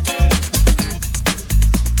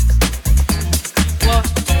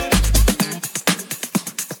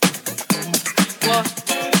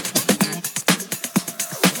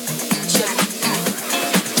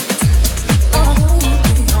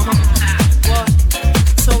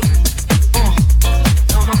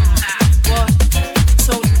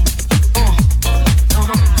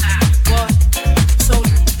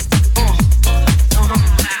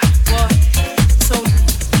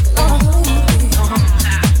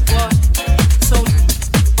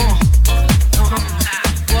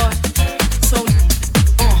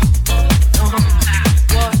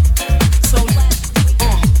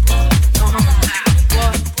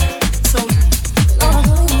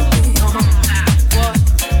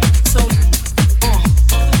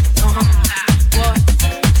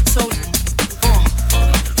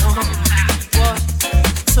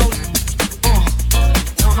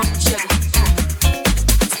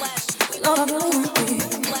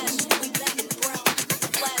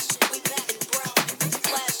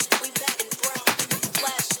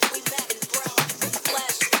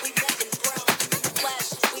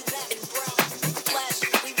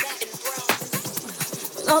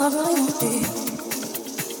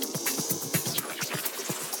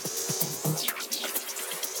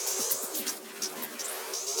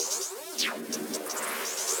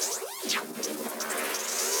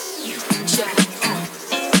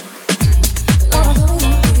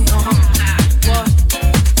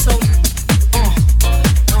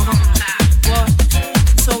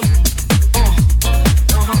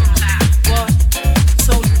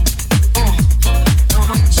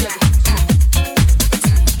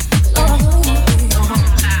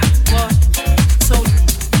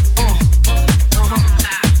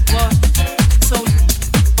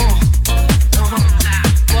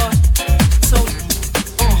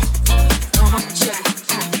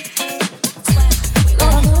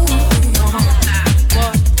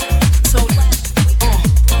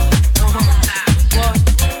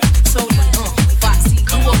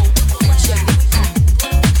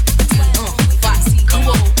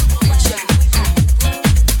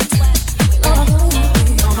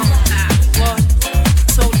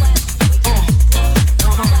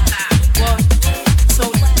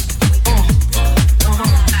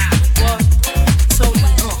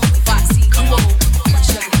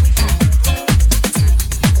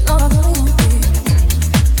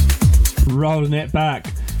 Rolling it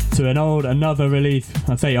back to another release.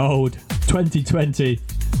 I say old, 2020.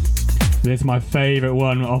 This is my favourite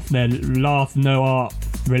one off their last No Art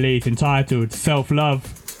release entitled Self Love.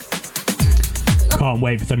 Can't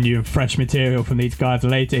wait for some new and fresh material from these guys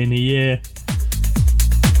later in the year.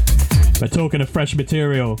 But talking of fresh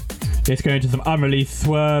material, let's go into some unreleased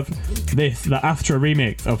Swerve. This, the Astra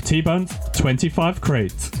remix of T-Bun's 25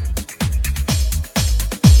 Crates.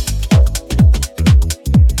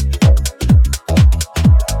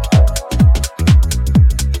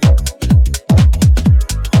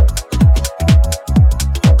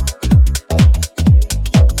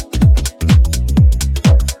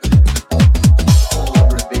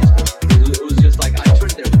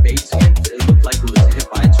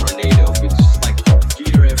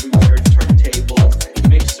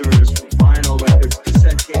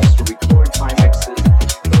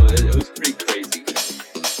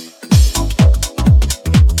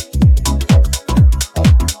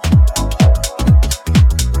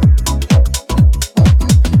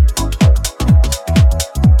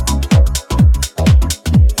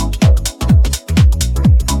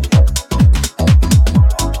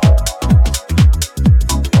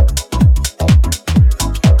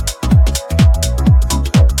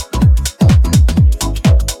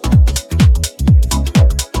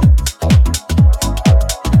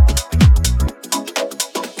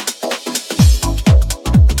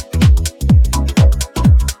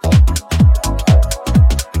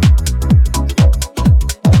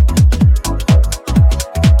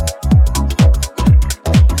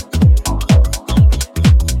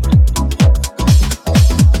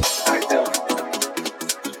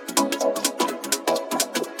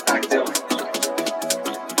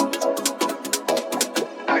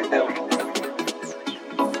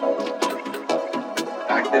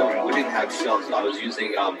 I was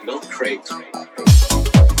using milk crates.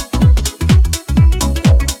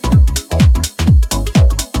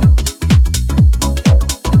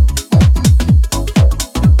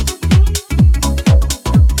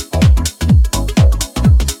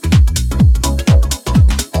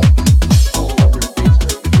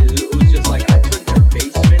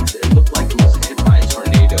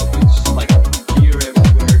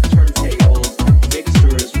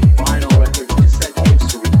 Record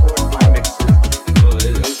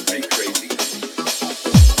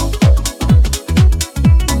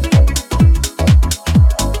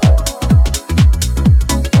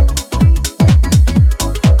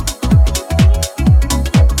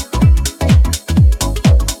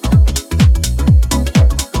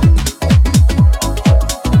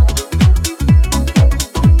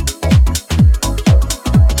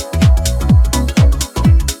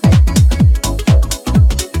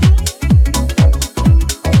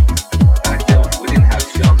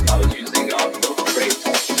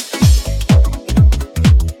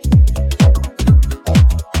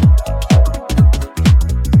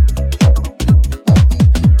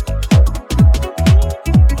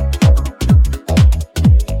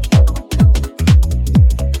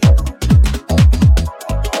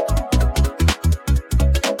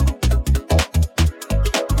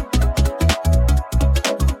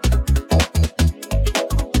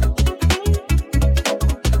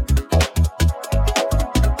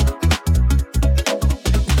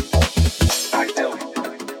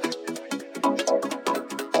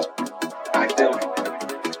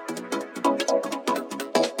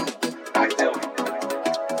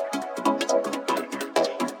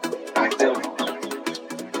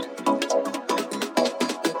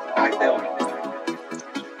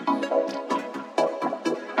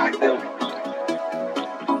Back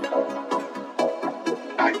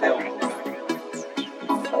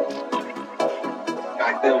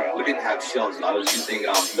then, we didn't have shelves. I was using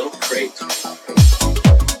milk crates.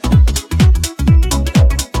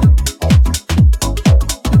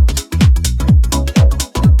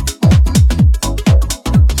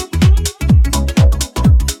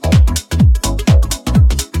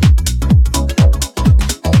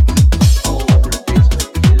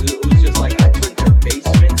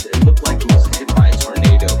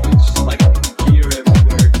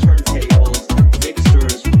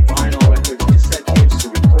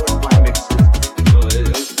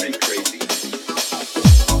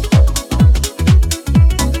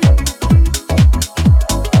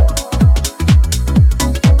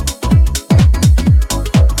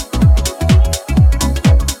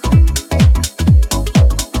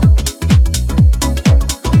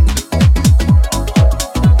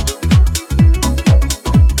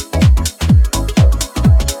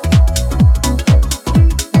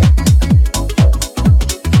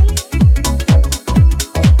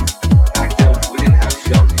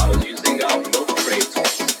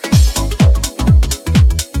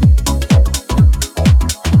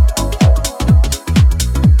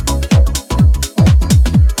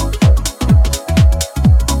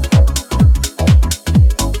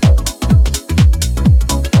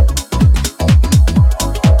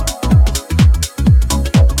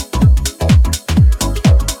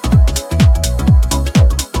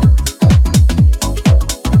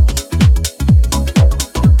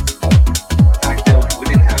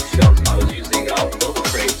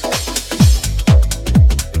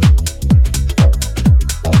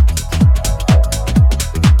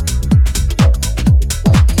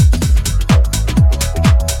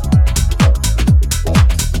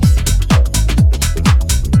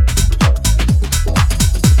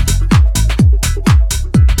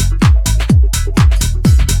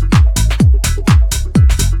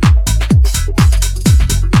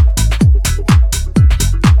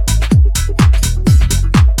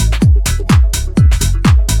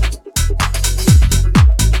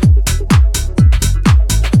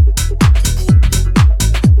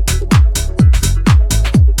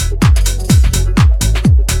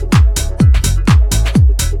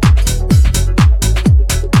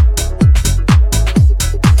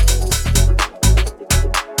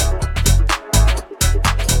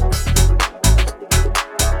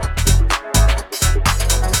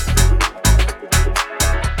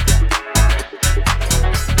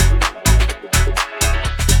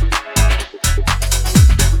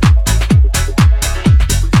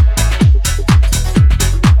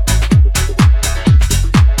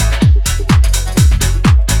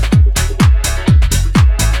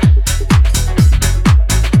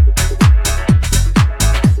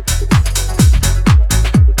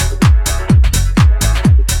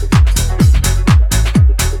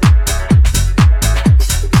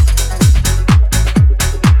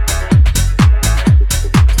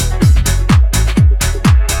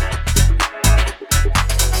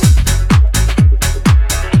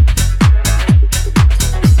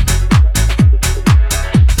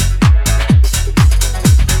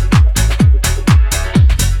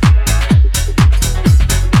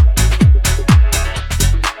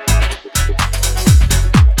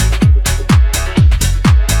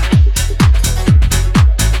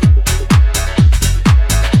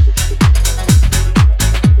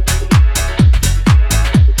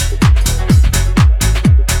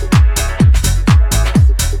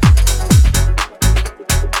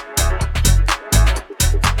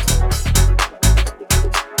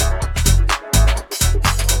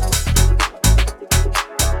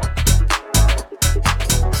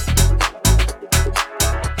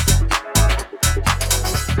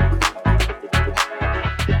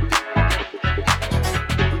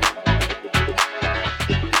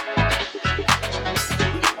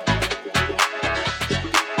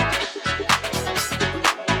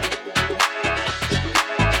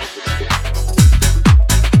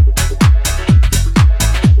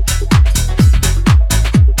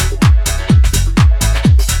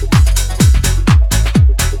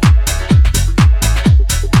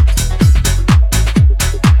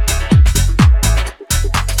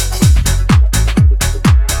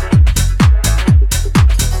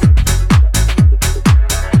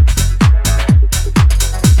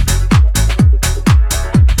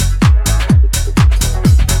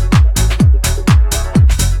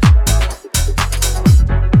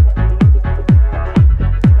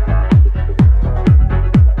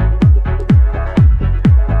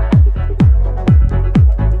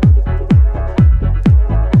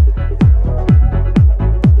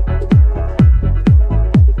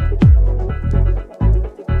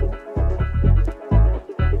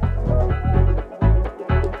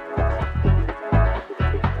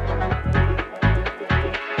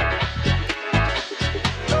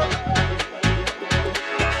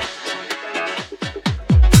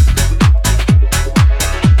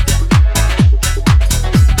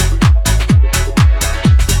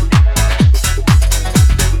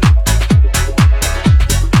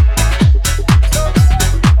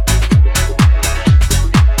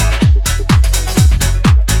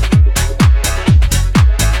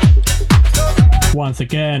 once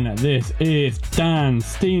again. This is Dan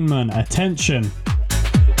Steenman, Attention.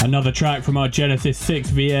 Another track from our Genesis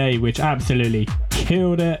 6 VA, which absolutely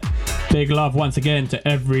killed it. Big love once again to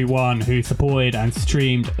everyone who supported and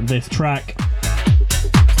streamed this track.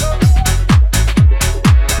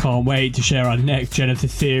 Can't wait to share our next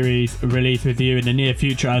Genesis series release with you in the near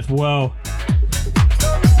future as well.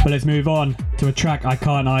 But let's move on to a track I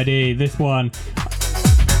can't ID. This one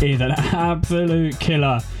is an absolute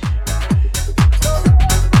killer.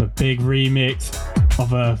 A big remix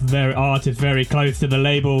of a artist very close to the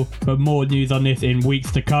label, but more news on this in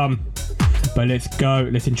weeks to come. But let's go,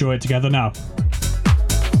 let's enjoy it together now.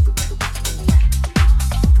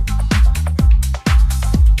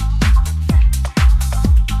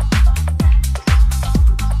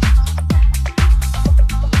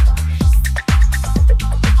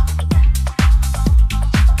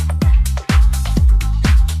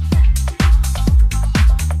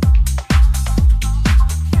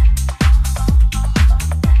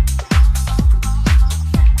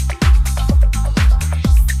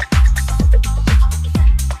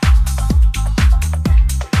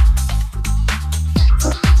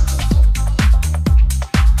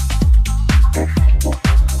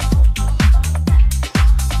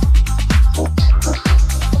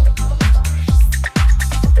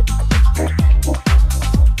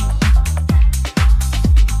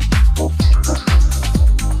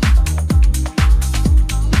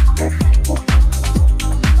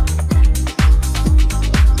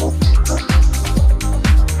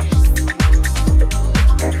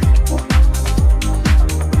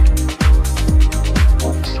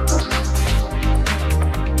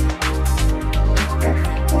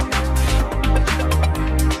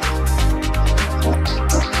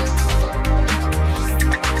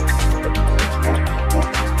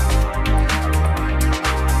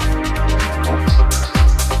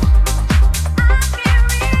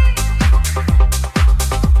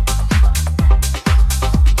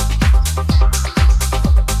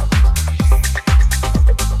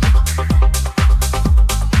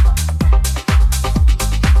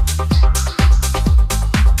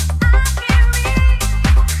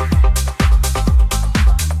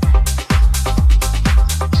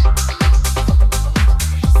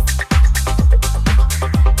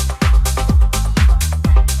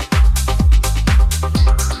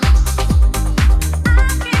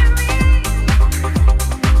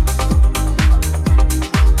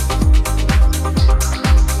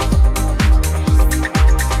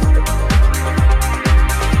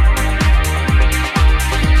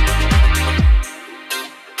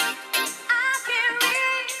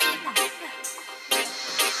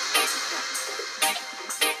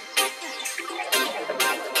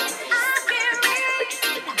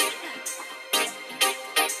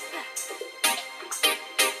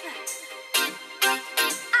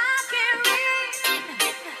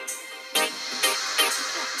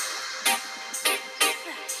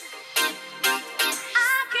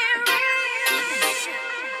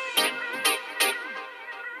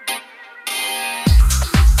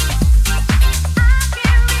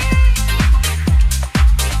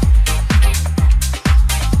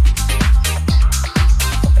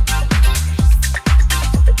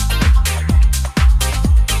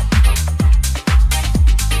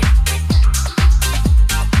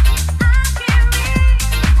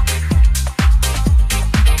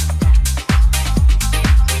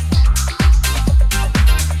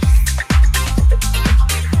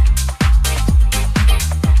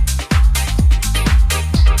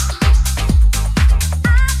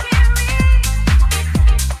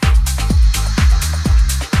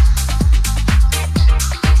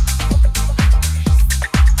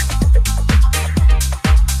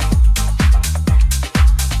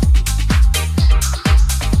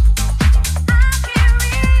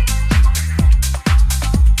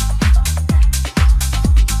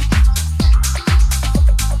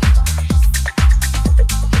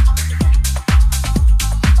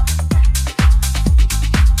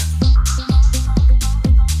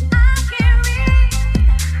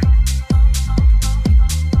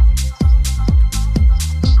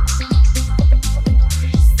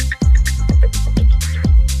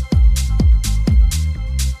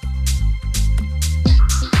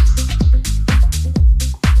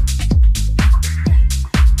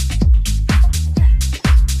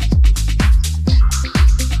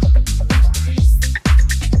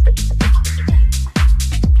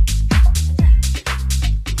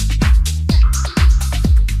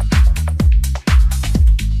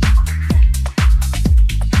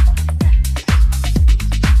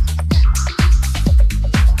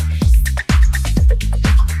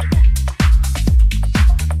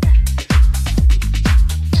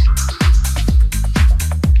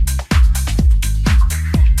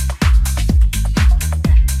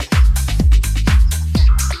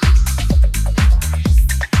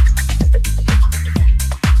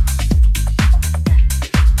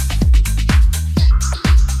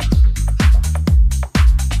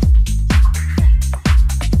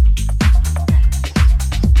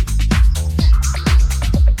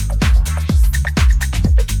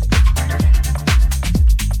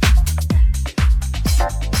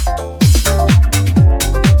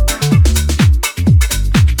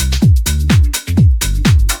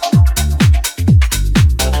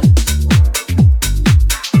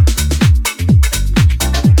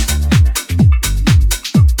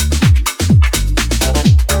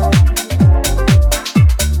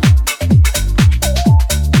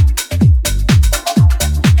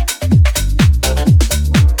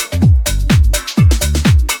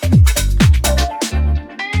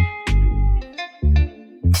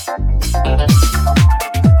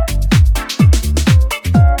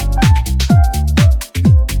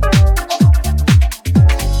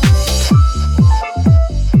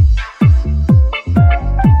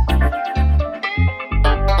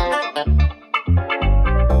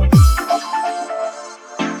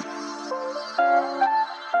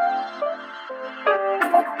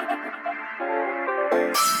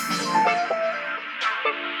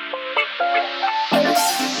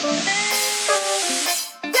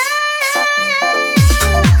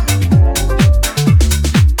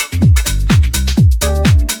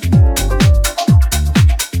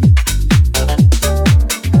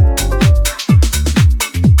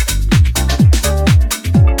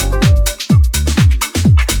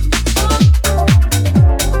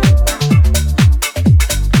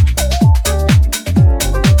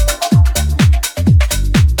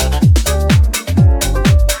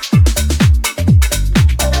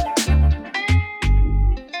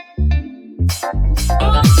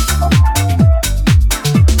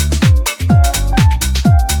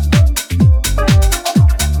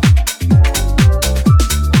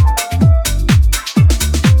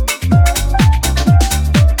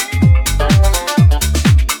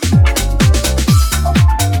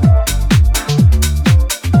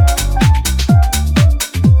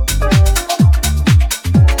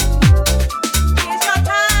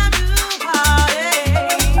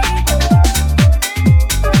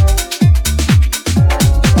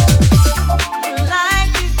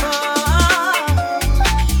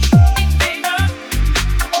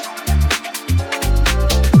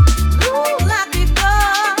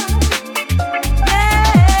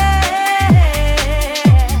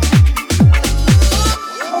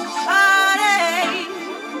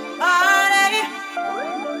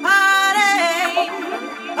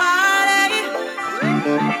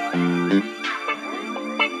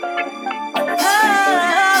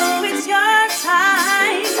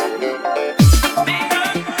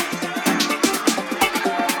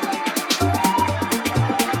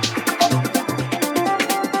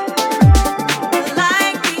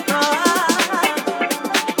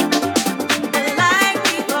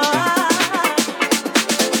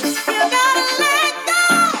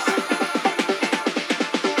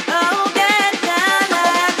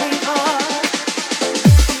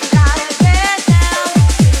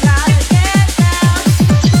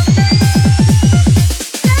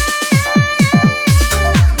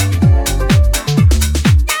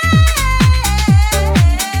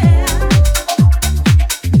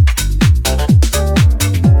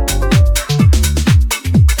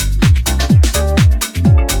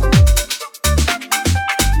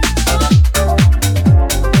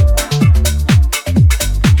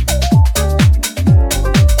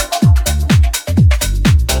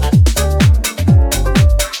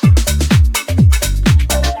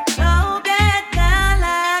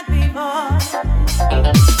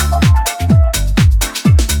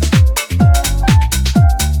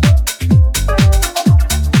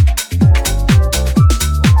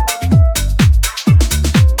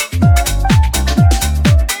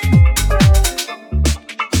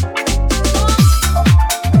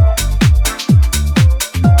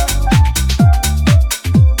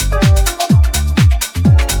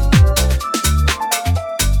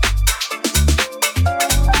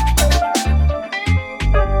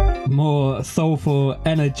 powerful,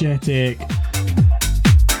 energetic,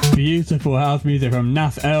 beautiful house music from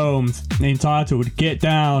Nas Elms entitled Get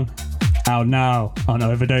Down, out now on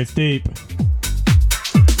Overdose Deep.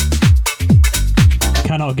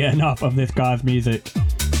 Cannot get enough of this guy's music.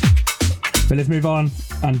 But let's move on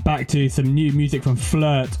and back to some new music from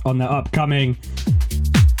Flirt on their upcoming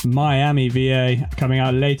Miami VA coming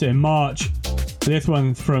out later in March. This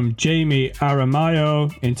one's from Jamie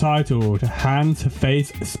Aramayo entitled Hands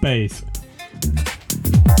Face Space.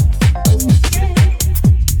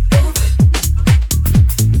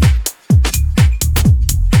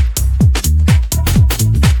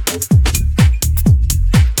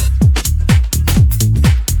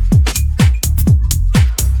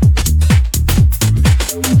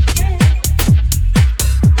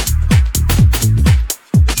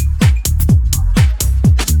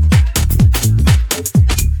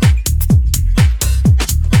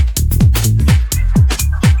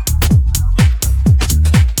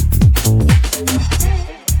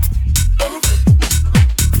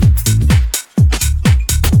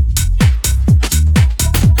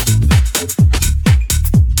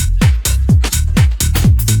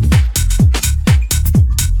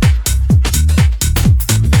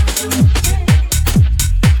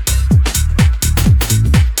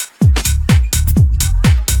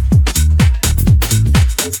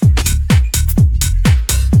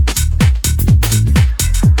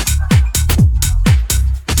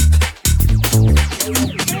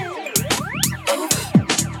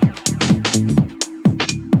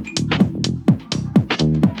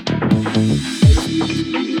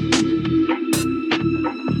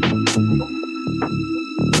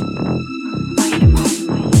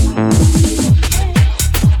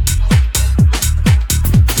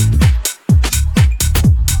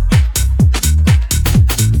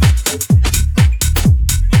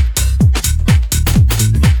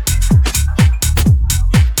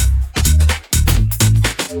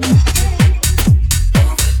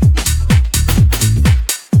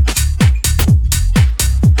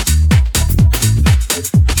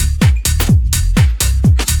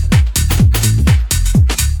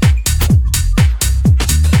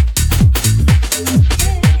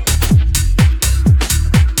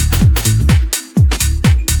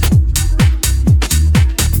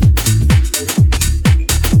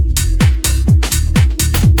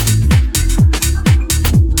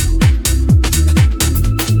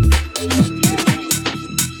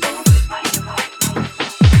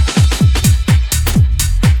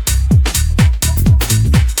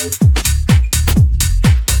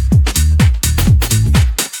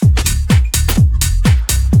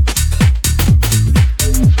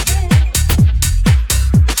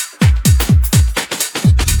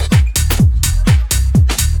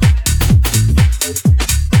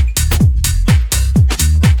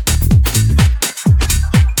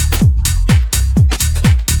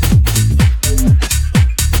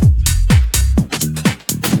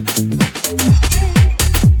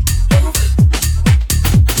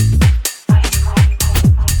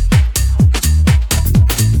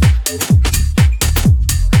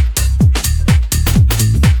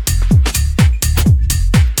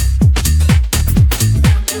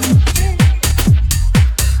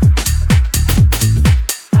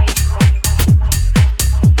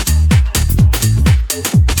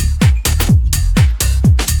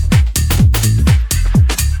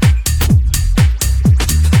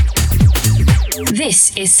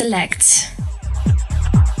 This is Select.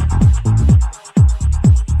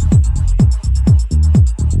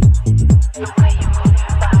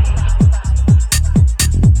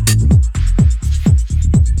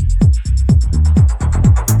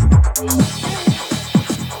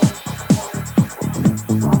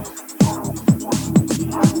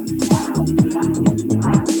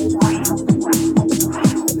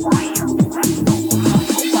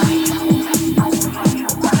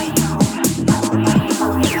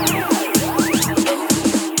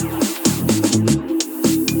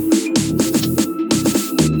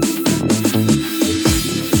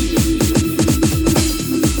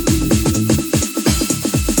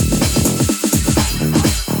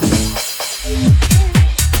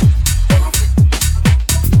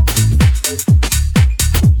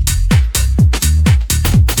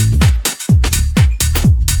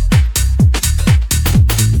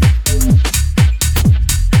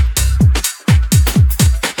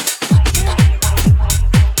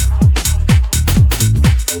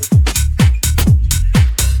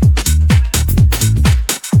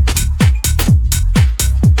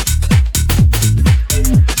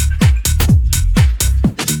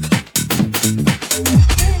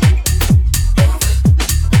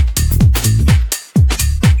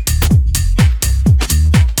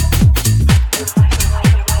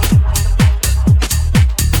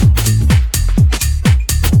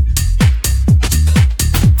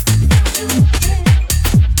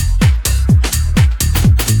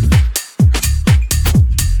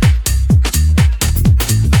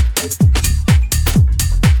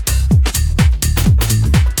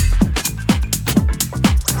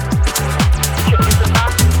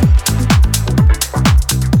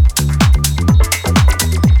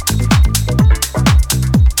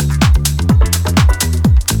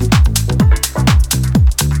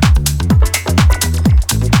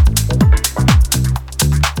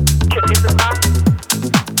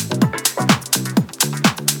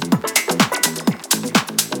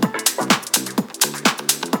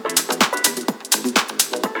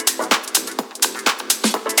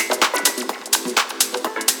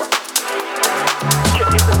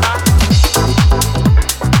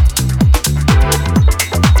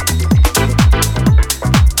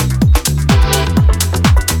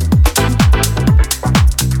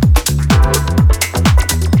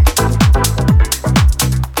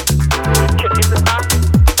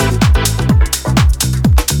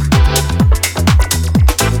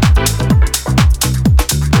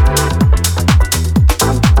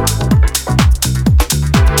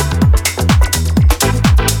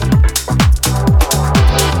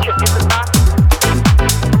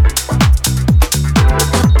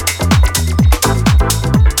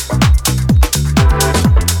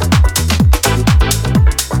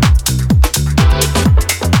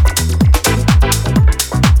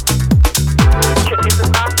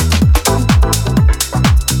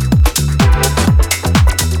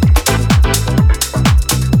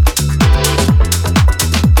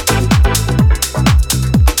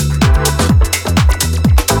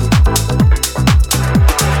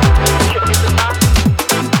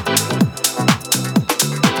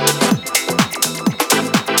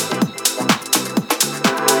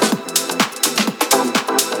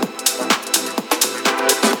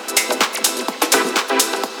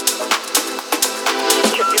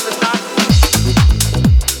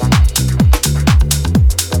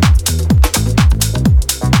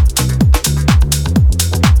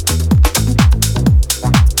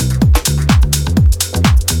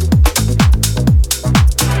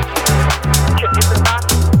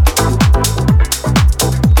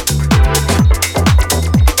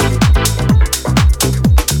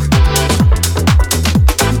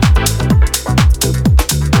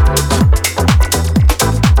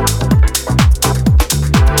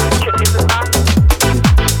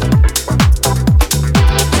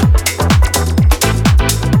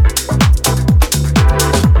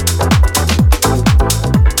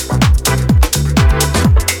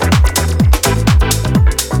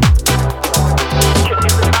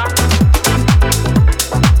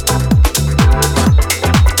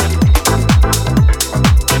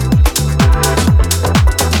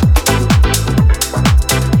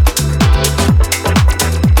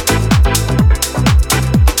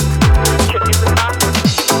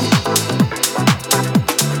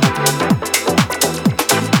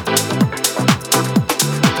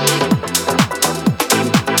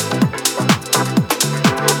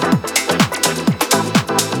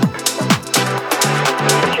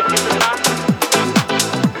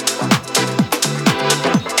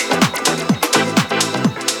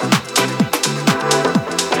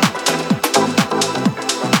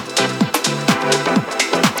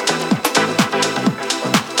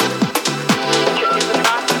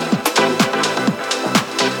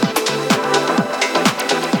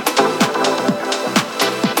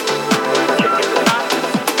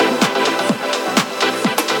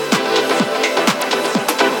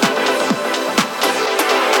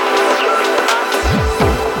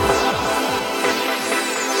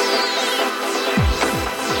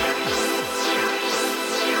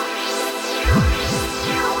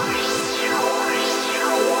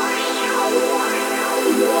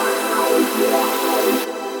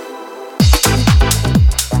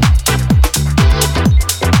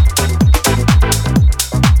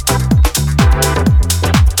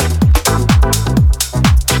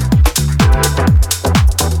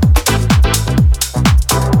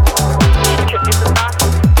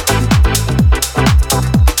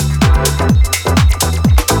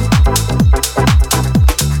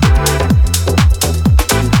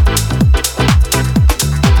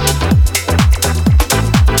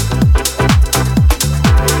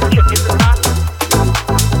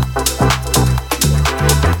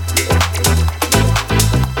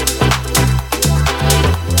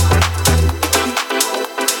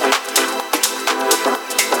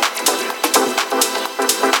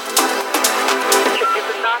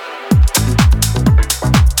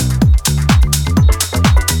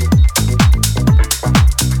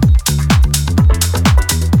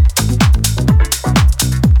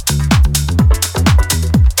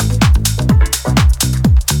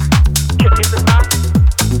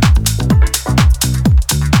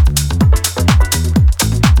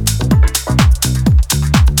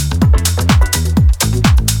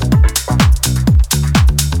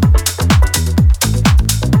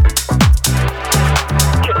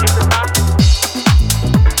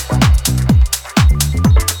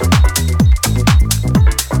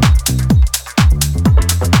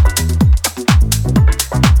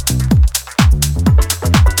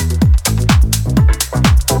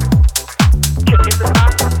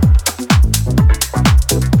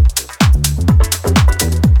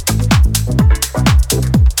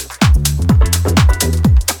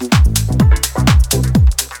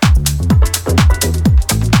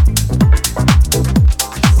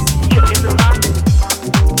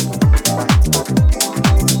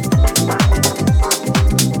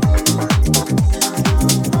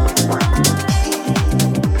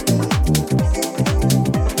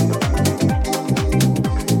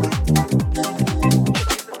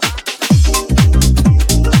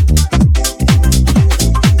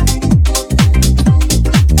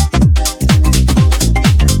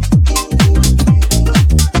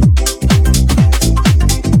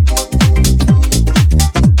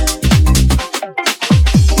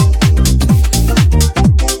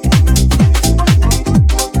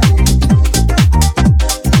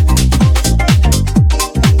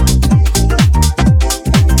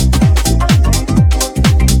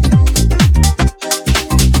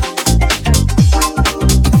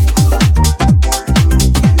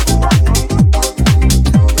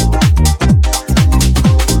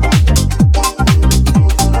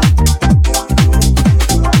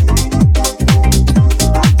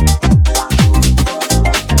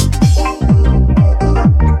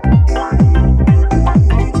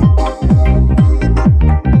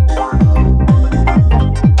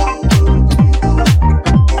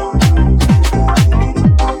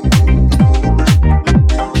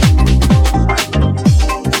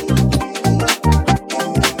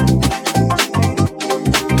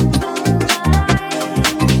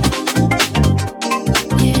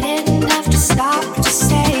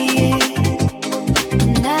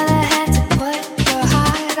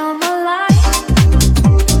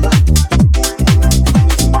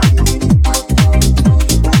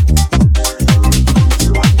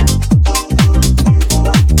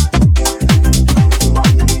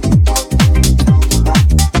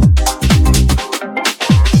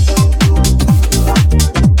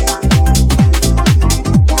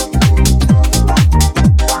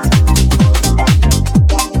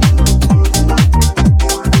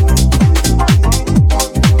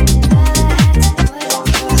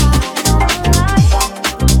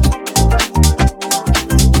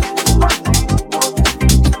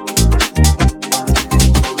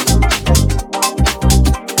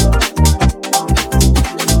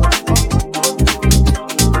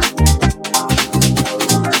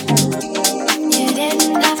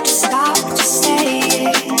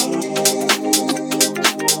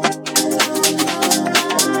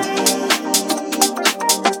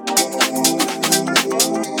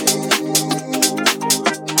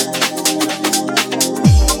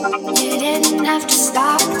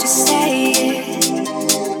 say it.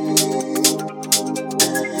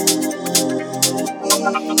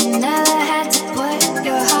 You never had to put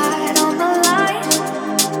your heart on the line.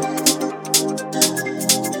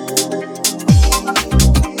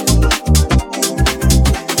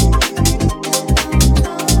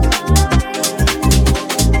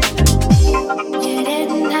 You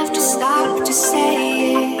didn't have to stop to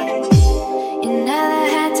say it. You never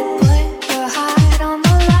had to put your heart on the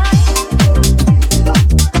line.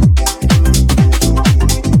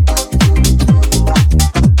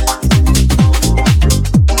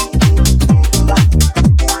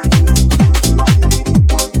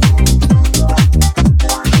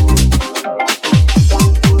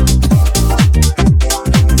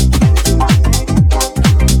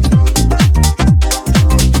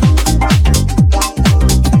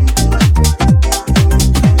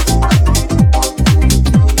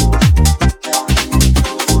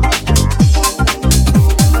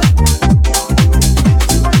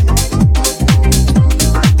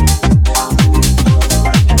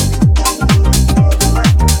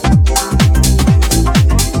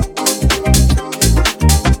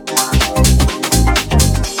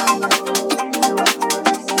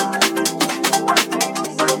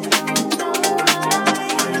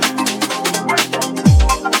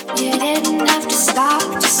 You didn't have to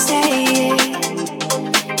stop to say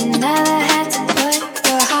it. You never had to put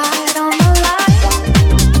your heart on the line.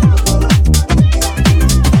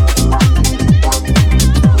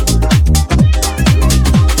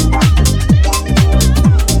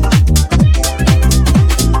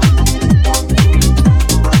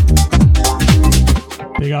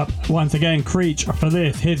 Big up once again Creech for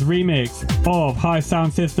this, his remix of High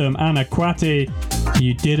Sound System and Aquati.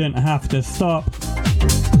 You didn't have to stop.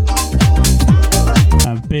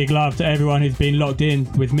 And big love to everyone who's been locked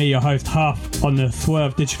in with me, your host Huff, on the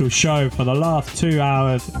Swerve Digital Show for the last 2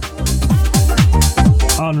 hours.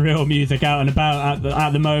 Unreal music out and about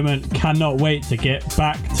at the moment. Cannot wait to get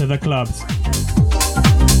back to the clubs.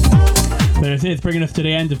 So this is bringing us to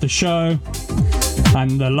the end of the show.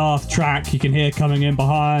 And the last track you can hear coming in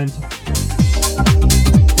behind.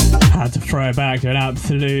 Had to throw it back to an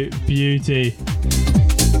absolute beauty.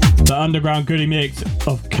 The underground goodie mix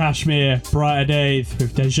of Kashmir, Brighter Days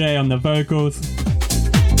with Deja on the vocals.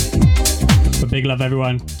 But big love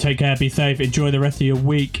everyone. Take care, be safe, enjoy the rest of your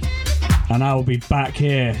week. And I will be back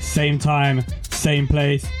here, same time, same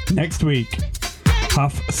place, next week.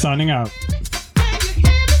 Huff signing out.